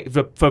have to pick,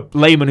 for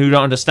laymen who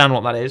don't understand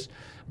what that is,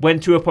 when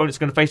two opponents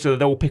are going to face each other,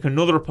 they will pick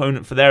another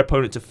opponent for their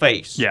opponent to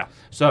face. Yeah.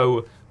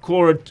 So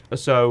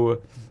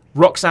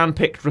Roxanne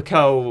picked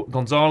Raquel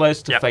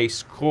Gonzalez to Yep.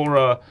 face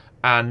Cora,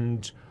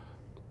 and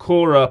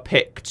Cora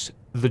picked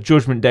the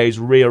Judgment Day's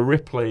Rhea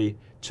Ripley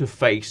to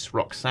face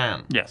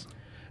Roxanne. Yes.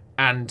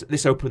 And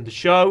this opened the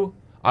show.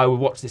 I will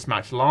watch this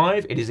match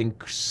live. It is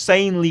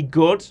insanely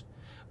good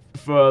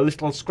for a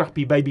little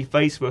scrappy baby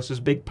face versus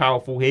big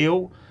powerful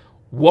heel.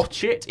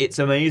 Watch it. It's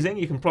amazing.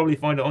 You can probably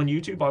find it on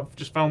YouTube. I've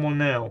just found one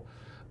now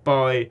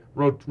by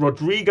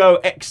Rodrigo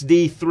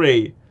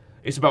XD3.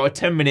 It's about a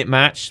 10-minute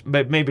match,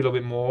 maybe a little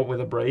bit more with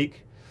a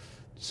break.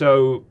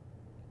 So,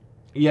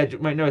 yeah,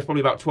 no, it's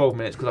probably about 12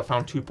 minutes because I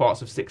found 2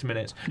 parts of 6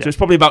 minutes. Yeah. So it's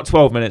probably about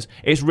 12 minutes.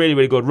 It's really,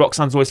 really good.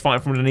 Roxanne's always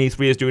fighting from underneath.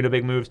 Rhea's doing the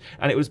big moves.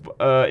 And it was,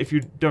 if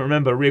you don't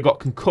remember, Rhea got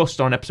concussed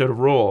on an episode of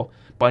Raw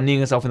by kneeing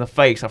herself in the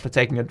face after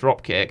taking a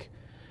drop kick.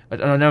 In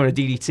a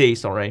DDT,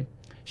 sorry.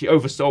 She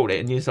oversold it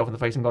and kneed herself in the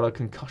face and got a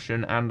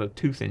concussion and a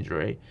tooth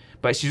injury.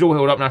 But she's all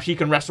healed up now. She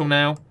can wrestle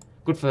now.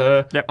 Good for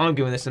her. Yep. I'm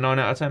giving this a 9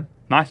 out of 10.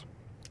 Nice.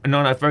 A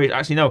 9 out of 10.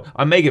 Actually, no.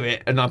 I may give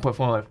it a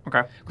 9.5.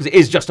 Okay. Because it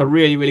is just a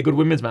really, really good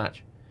women's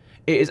match.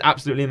 It is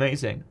absolutely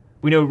amazing.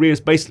 We know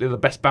Rhea's basically the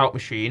best bout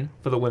machine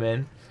for the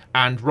women,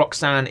 and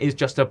Roxanne is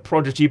just a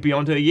prodigy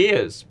beyond her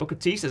years. Booker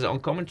T says it on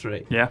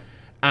commentary. Yeah.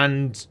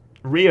 And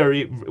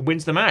Rhea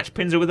wins the match,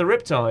 pins her with a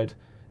riptide.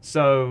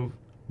 So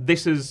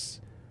this is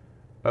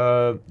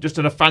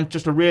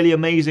just a really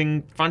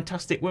amazing,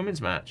 fantastic women's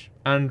match.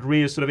 And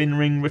Rhea's sort of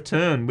in-ring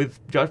return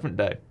with Judgment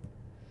Day.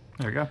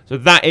 There we go. So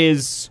that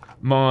is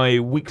my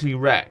weekly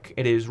rec.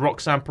 It is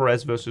Roxanne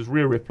Perez versus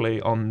Rhea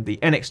Ripley on the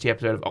NXT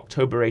episode of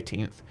October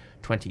 18th,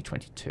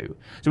 2022.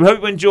 So we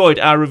hope you enjoyed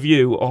our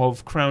review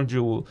of Crown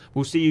Jewel.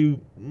 We'll see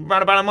you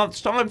around about a month's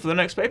time for the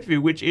next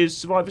pay-per-view, which is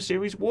Survivor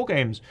Series War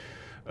Games.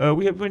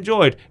 We hope you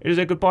enjoyed. It is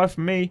a goodbye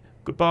from me,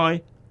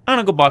 goodbye,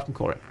 and a goodbye from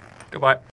Corey. Goodbye.